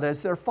love God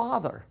as their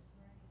Father.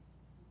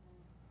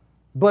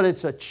 But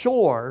it's a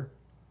chore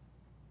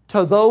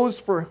to those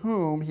for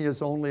whom He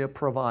is only a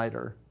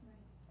provider.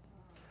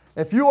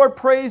 If you are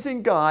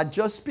praising God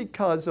just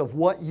because of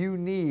what you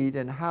need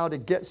and how to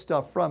get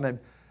stuff from Him,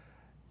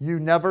 you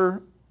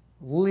never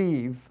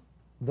leave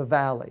the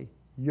valley.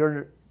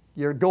 You're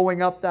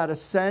going up that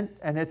ascent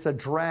and it's a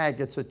drag,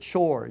 it's a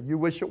chore. You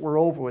wish it were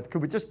over with.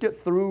 Could we just get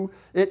through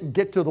it and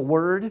get to the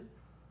Word?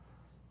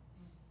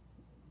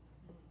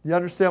 You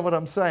understand what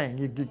I'm saying?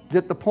 You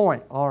get the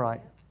point. All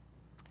right.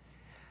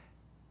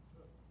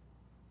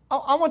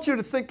 I want you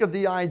to think of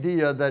the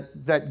idea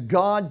that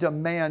God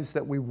demands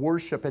that we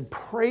worship and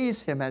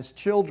praise Him as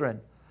children.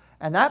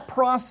 And that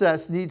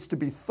process needs to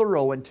be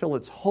thorough until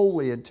it's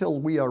holy, until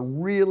we are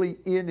really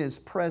in His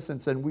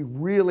presence and we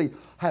really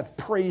have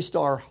praised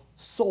our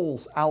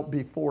souls out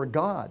before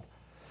God.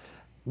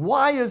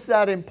 Why is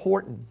that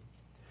important?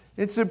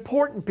 It's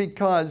important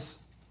because,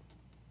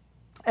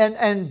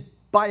 and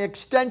by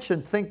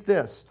extension, think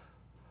this.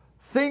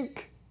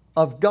 Think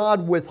of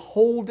God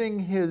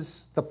withholding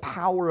the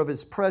power of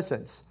His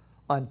presence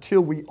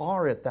until we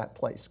are at that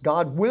place.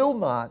 God will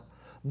not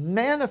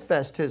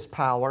manifest His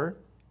power,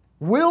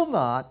 will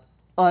not,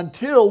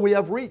 until we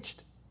have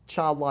reached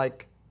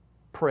childlike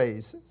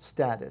praise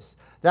status.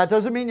 That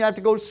doesn't mean you have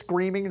to go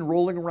screaming and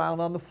rolling around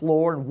on the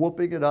floor and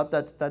whooping it up.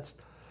 That's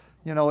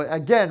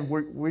again,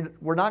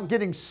 we're not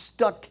getting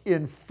stuck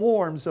in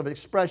forms of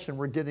expression.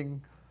 We're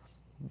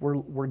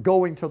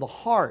going to the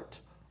heart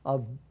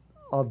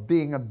of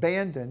being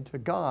abandoned to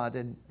God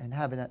and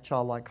having that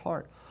childlike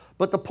heart.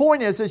 But the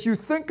point is, as you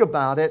think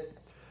about it,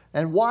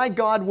 and why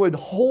God would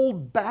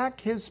hold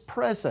back His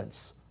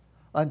presence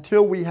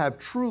until we have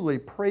truly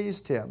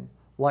praised Him,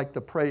 like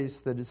the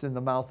praise that is in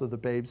the mouth of the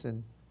babes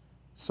in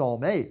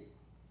Psalm 8,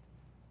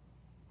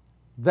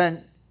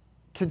 then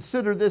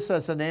consider this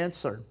as an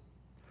answer.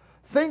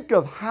 Think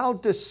of how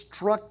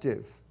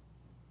destructive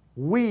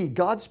we,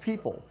 God's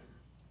people,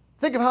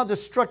 think of how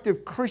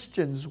destructive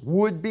Christians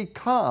would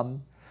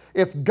become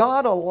if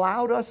God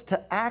allowed us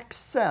to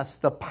access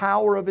the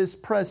power of His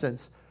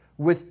presence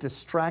with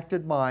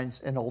distracted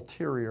minds and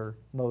ulterior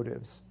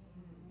motives.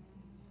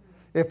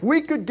 If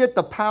we could get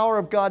the power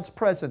of God's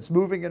presence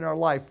moving in our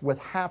life with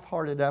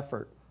half-hearted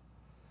effort,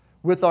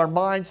 with our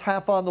minds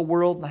half on the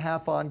world and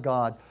half on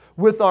God,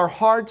 with our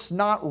hearts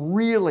not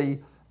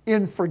really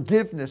in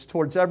forgiveness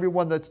towards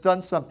everyone that's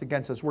done something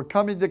against us. We're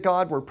coming to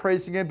God, we're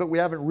praising Him, but we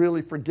haven't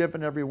really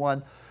forgiven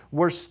everyone.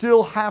 We're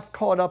still half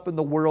caught up in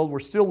the world. We're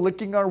still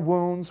licking our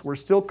wounds. We're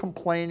still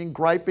complaining,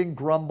 griping,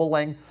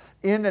 grumbling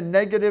in a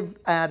negative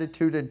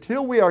attitude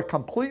until we are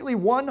completely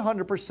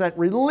 100%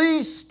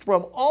 released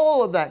from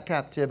all of that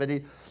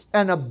captivity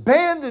and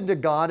abandoned to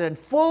God and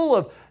full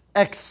of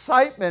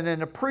excitement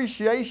and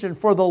appreciation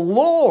for the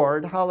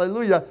Lord.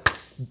 Hallelujah.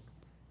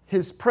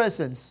 His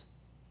presence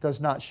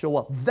does not show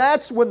up.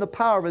 That's when the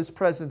power of His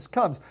presence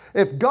comes.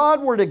 If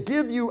God were to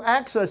give you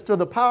access to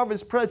the power of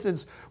His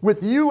presence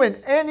with you in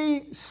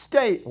any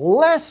state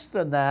less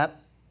than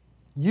that,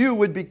 you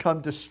would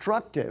become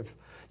destructive.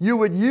 You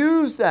would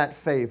use that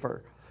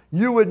favor.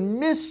 You would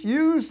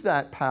misuse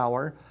that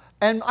power.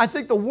 And I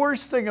think the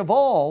worst thing of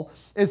all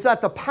is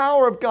that the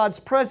power of God's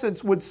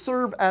presence would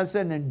serve as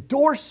an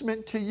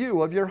endorsement to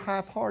you of your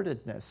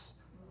half-heartedness.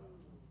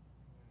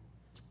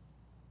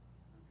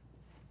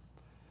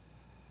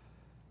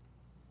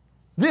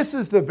 This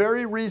is the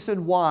very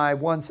reason why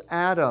once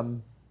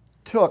Adam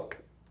took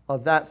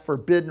of that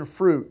forbidden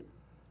fruit,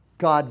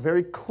 God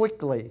very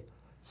quickly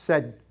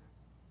said,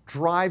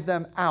 drive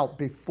them out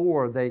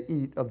before they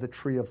eat of the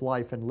tree of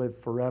life and live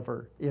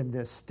forever in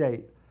this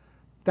state.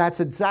 That's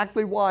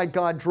exactly why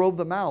God drove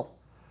them out,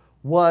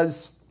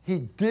 was He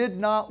did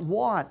not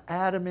want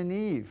Adam and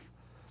Eve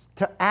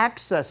to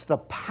access the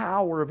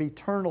power of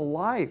eternal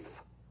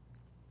life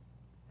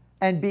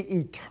and be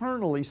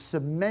eternally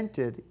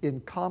cemented in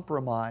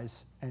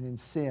compromise and in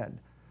sin.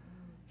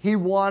 He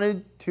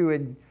wanted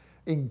to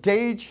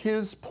engage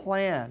His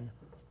plan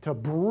to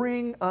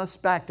bring us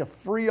back, to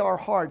free our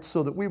hearts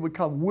so that we would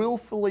come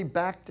willfully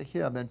back to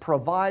Him and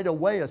provide a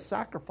way, a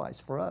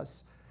sacrifice for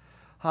us.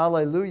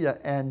 Hallelujah.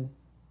 And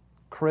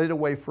create a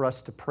way for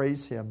us to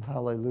praise Him.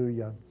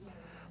 Hallelujah.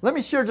 Let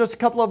me share just a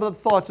couple of other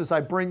thoughts as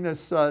I bring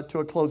this to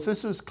a close.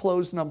 This is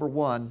close number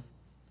 1.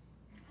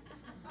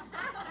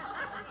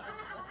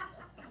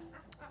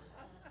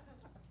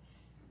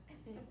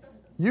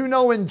 You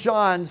know, in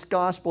John's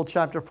Gospel,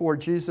 chapter 4,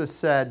 Jesus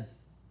said,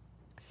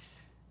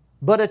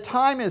 "But a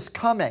time is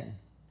coming,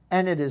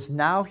 and it is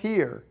now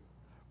here,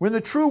 when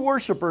the true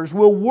worshipers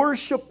will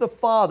worship the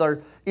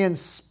Father in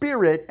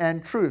spirit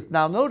and truth."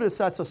 Now notice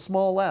that's a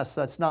small s.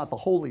 That's not the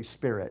Holy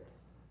Spirit.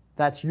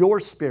 That's your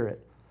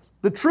spirit.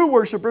 The true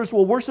worshipers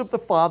will worship the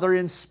Father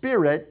in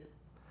spirit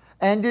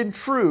and in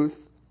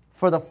truth,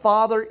 for the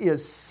Father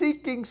is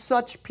seeking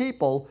such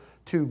people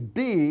to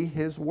be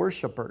His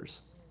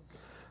worshipers.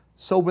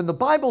 So when the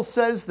Bible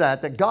says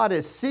that God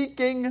is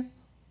seeking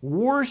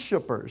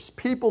worshipers,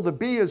 people to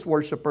be His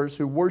worshipers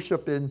who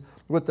worship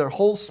with their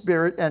whole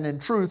spirit and in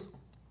truth,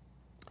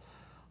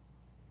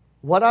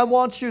 what I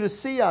want you to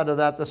see out of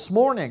that this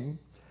morning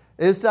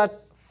is that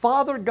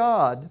Father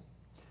God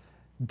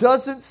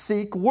doesn't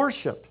seek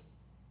worship.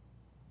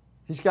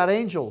 He's got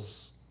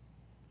angels.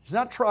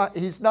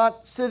 He's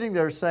not sitting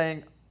there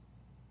saying,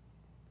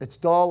 it's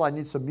dull, I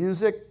need some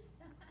music.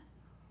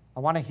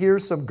 I want to hear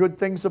some good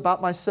things about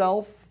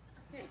myself.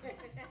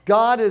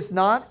 God is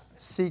not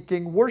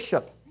seeking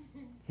worship.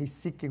 He's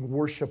seeking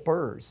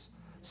worshipers.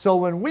 So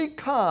when we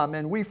come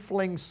and we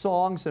fling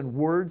songs and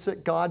words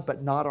at God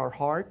but not our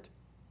heart,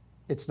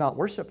 it's not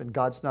worship, and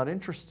God's not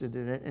interested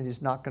in it, and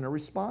He's not going to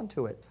respond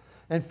to it.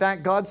 In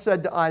fact, God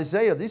said to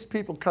Isaiah, these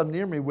people come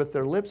near me with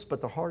their lips, but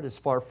the heart is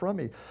far from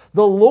me.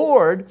 The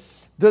Lord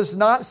does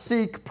not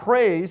seek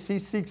praise, He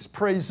seeks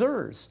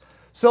praisers.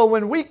 So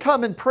when we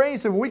come and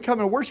praise and when we come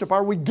and worship,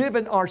 are we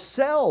giving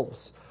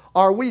ourselves?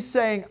 Are we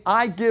saying,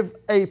 I give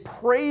a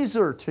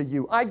praiser to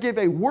you, I give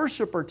a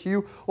worshiper to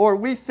you, or are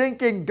we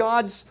thinking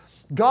God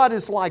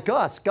is like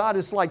us, God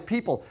is like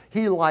people?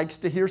 He likes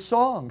to hear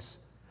songs.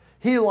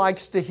 He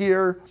likes to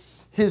hear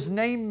His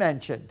name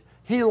mentioned.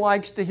 He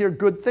likes to hear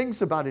good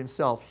things about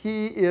Himself.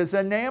 He is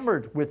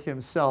enamored with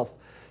Himself.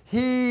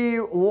 He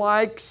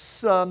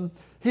likes,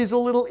 he's a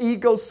little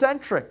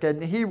egocentric,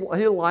 and he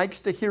likes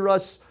to hear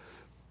us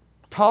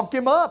talk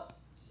Him up.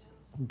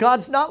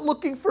 God's not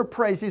looking for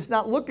praise. He's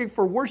not looking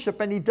for worship,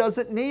 and He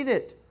doesn't need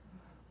it.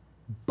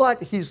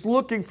 But He's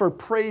looking for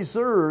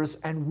praisers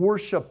and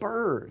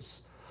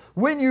worshipers.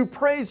 When you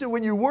praise and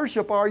when you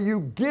worship, are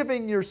you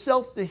giving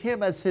yourself to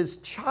Him as His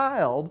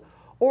child,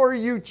 or are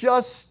you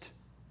just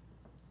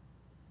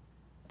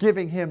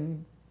giving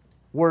Him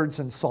words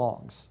and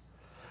songs?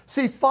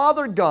 See,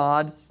 Father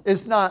God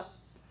is not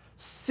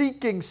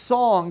seeking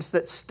songs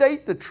that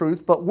state the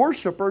truth, but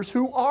worshipers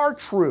who are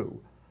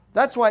true.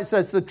 That's why it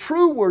says the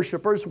true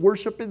worshipers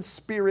worship in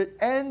spirit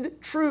and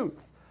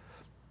truth.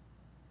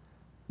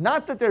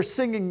 Not that they're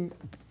singing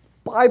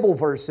Bible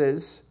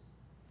verses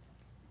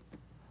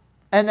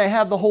and they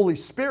have the Holy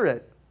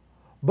Spirit,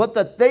 but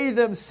that they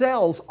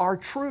themselves are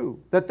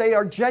true, that they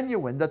are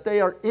genuine, that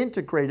they are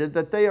integrated,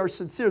 that they are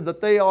sincere, that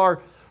they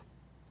are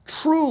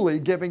truly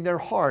giving their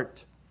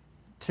heart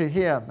to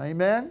Him.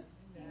 Amen?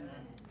 Amen.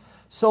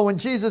 So when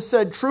Jesus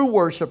said true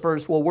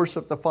worshipers will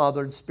worship the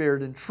Father in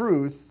spirit and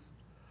truth,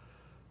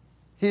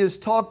 He is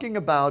talking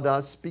about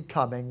us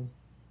becoming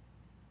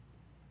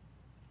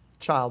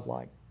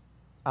childlike,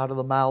 out of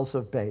the mouths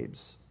of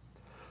babes.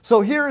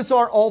 So here is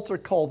our altar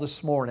call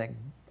this morning,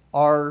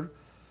 our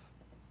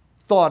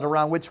thought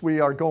around which we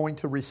are going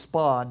to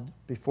respond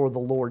before the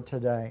Lord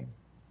today.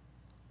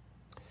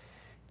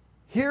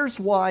 Here's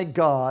why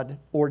God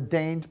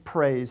ordained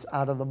praise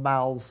out of the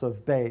mouths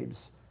of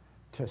babes: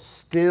 to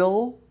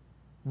still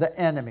the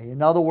enemy.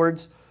 In other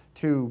words,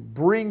 to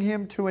bring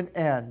him to an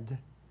end,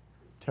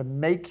 to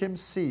make him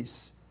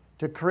cease,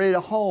 to create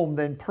a home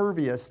then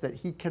pervious that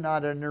he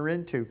cannot enter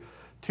into,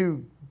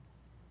 to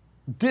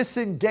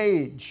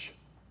disengage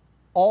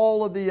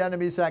all of the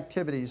enemy's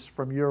activities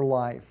from your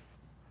life.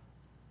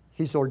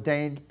 He's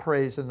ordained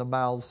praise in the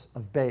mouths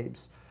of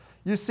babes.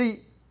 You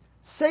see,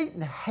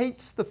 Satan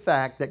hates the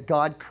fact that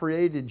God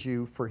created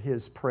you for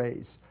His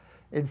praise.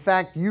 In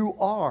fact, you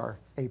are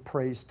a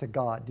praise to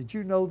God. Did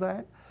you know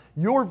that?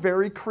 Your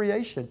very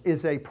creation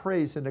is a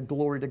praise and a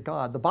glory to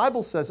God. The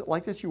Bible says it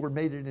like this: you were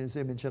made in His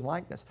image and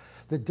likeness.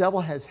 The devil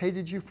has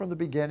hated you from the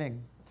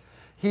beginning.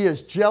 He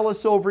is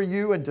jealous over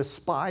you and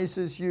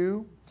despises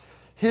you.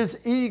 His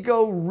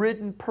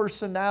ego-ridden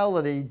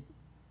personality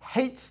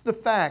hates the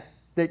fact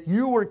that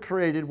you were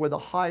created with a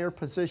higher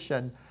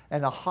position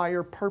and a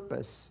higher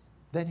purpose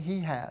than he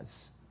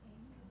has.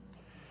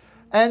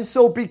 And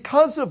so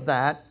because of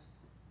that,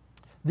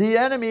 the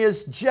enemy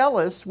is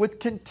jealous with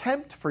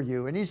contempt for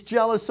you, and he's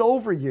jealous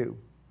over you.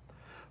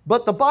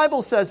 But the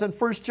Bible says in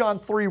 1 John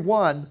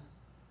 3:1,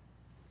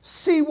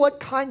 see what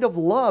kind of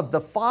love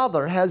the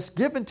Father has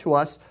given to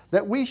us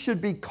that we should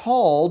be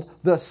called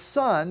the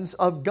sons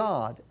of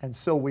God. And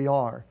so we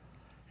are.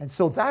 And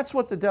so that's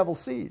what the devil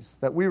sees,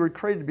 that we were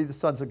created to be the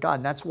sons of God,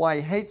 and that's why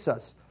he hates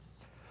us.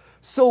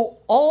 So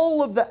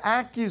all of the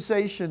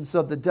accusations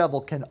of the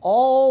devil can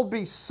all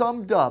be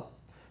summed up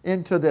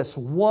into this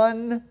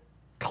one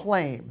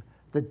claim.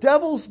 The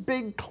devil's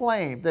big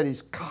claim that he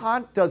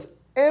does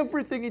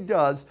everything he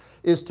does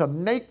is to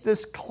make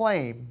this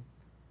claim,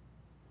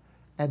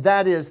 and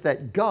that is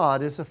that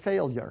God is a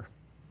failure.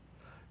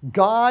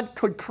 God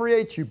could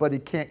create you, but He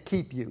can't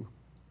keep you.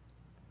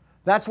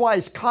 That's why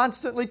He's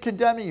constantly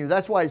condemning you.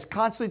 That's why He's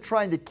constantly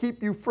trying to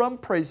keep you from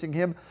praising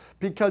Him,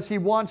 because He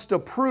wants to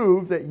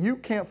prove that you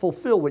can't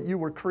fulfill what you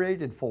were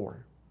created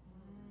for.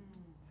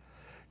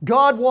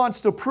 God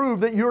wants to prove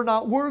that you're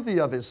not worthy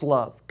of His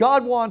love.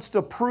 God wants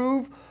to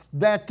prove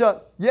that,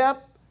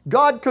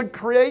 God could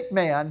create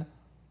man,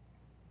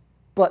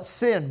 but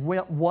sin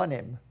won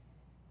him.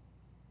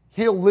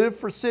 He'll live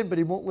for sin, but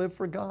he won't live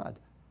for God.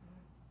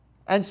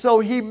 And so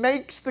he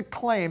makes the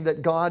claim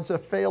that God's a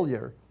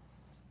failure.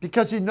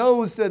 because he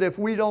knows that if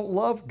we don't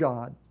love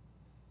God,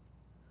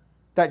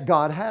 that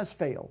God has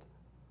failed.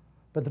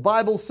 But the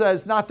Bible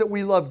says not that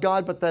we love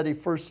God, but that he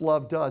first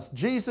loved us.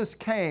 Jesus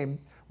came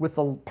with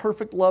the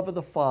perfect love of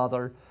the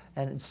Father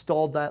and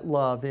installed that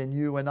love in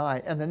you and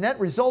I. And the net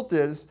result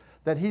is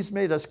that he's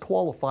made us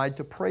qualified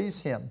to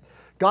praise him.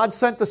 God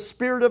sent the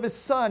Spirit of his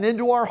Son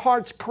into our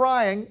hearts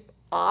crying,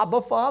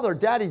 Abba, Father,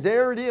 Daddy.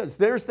 There it is.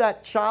 There's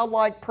that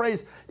childlike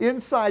praise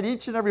inside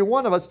each and every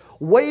one of us,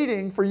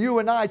 waiting for you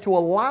and I to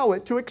allow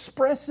it to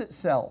express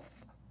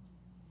itself.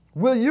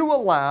 Will you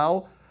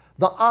allow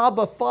the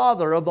Abba,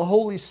 Father of the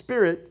Holy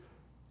Spirit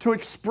to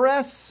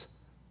express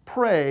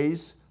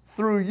praise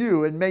through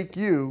you and make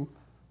you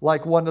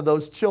like one of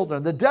those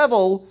children? The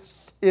devil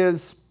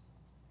is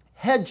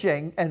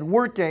hedging and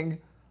working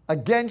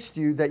against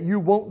you that you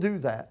won't do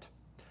that.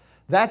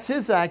 That's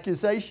his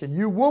accusation.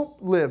 You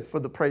won't live for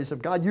the praise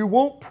of God. You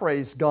won't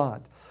praise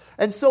God.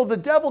 And so the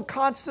devil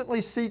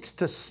constantly seeks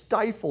to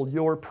stifle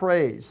your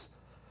praise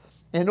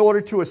in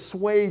order to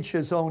assuage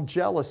his own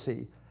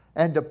jealousy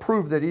and to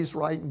prove that he's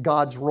right and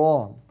God's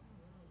wrong.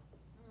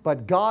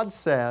 But God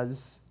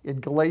says in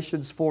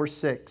Galatians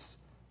 4:6,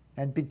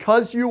 and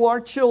because you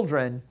are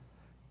children,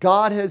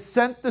 God has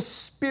sent the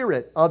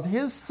Spirit of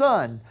his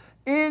Son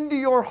into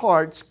your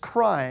hearts,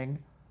 crying,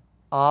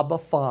 Abba,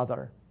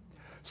 Father.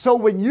 So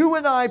when you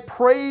and I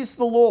praise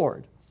the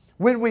Lord,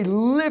 when we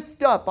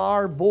lift up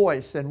our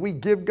voice and we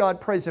give God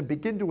praise and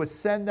begin to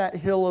ascend that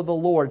hill of the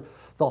Lord,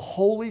 the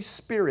Holy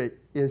Spirit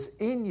is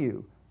in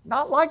you.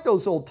 Not like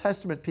those Old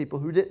Testament people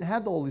who didn't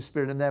have the Holy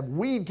Spirit in them.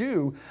 We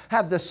do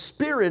have the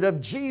Spirit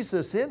of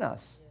Jesus in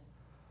us.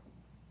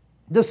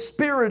 The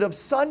Spirit of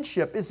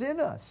sonship is in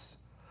us.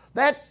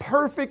 That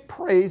perfect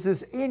praise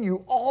is in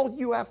you. All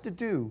you have to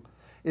do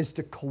is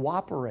to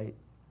cooperate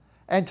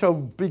and to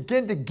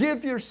begin to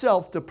give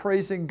yourself to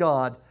praising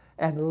God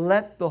and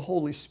let the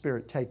Holy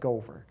Spirit take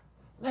over.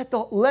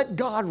 Let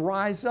God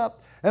rise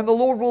up and the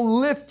Lord will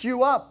lift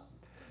you up.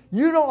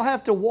 You don't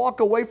have to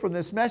walk away from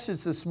this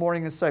message this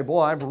morning and say,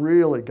 boy, I've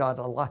really got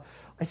a lot.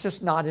 It's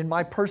just not in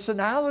my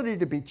personality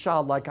to be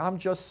childlike. I'm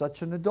just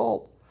such an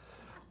adult.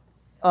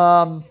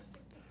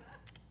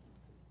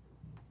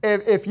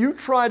 If you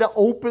try to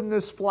open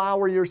this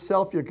flower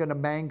yourself, you're going to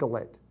mangle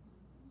it.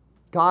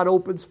 God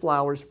opens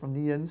flowers from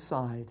the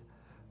inside.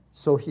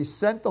 So he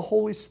sent the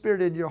Holy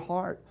Spirit in your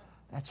heart.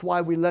 That's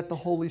why we let the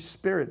Holy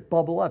Spirit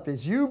bubble up.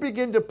 As you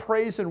begin to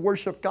praise and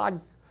worship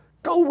God,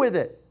 go with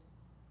it.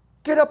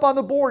 Get up on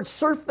the board,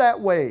 surf that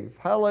wave.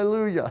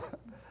 Hallelujah.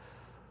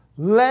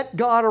 Let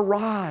God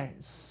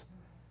arise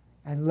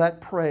and let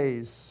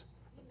praise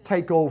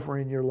take over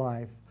in your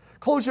life.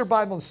 Close your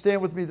Bible and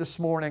stand with me this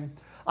morning.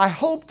 I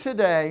hope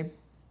today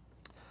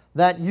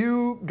that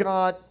you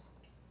got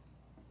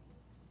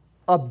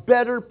a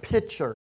better picture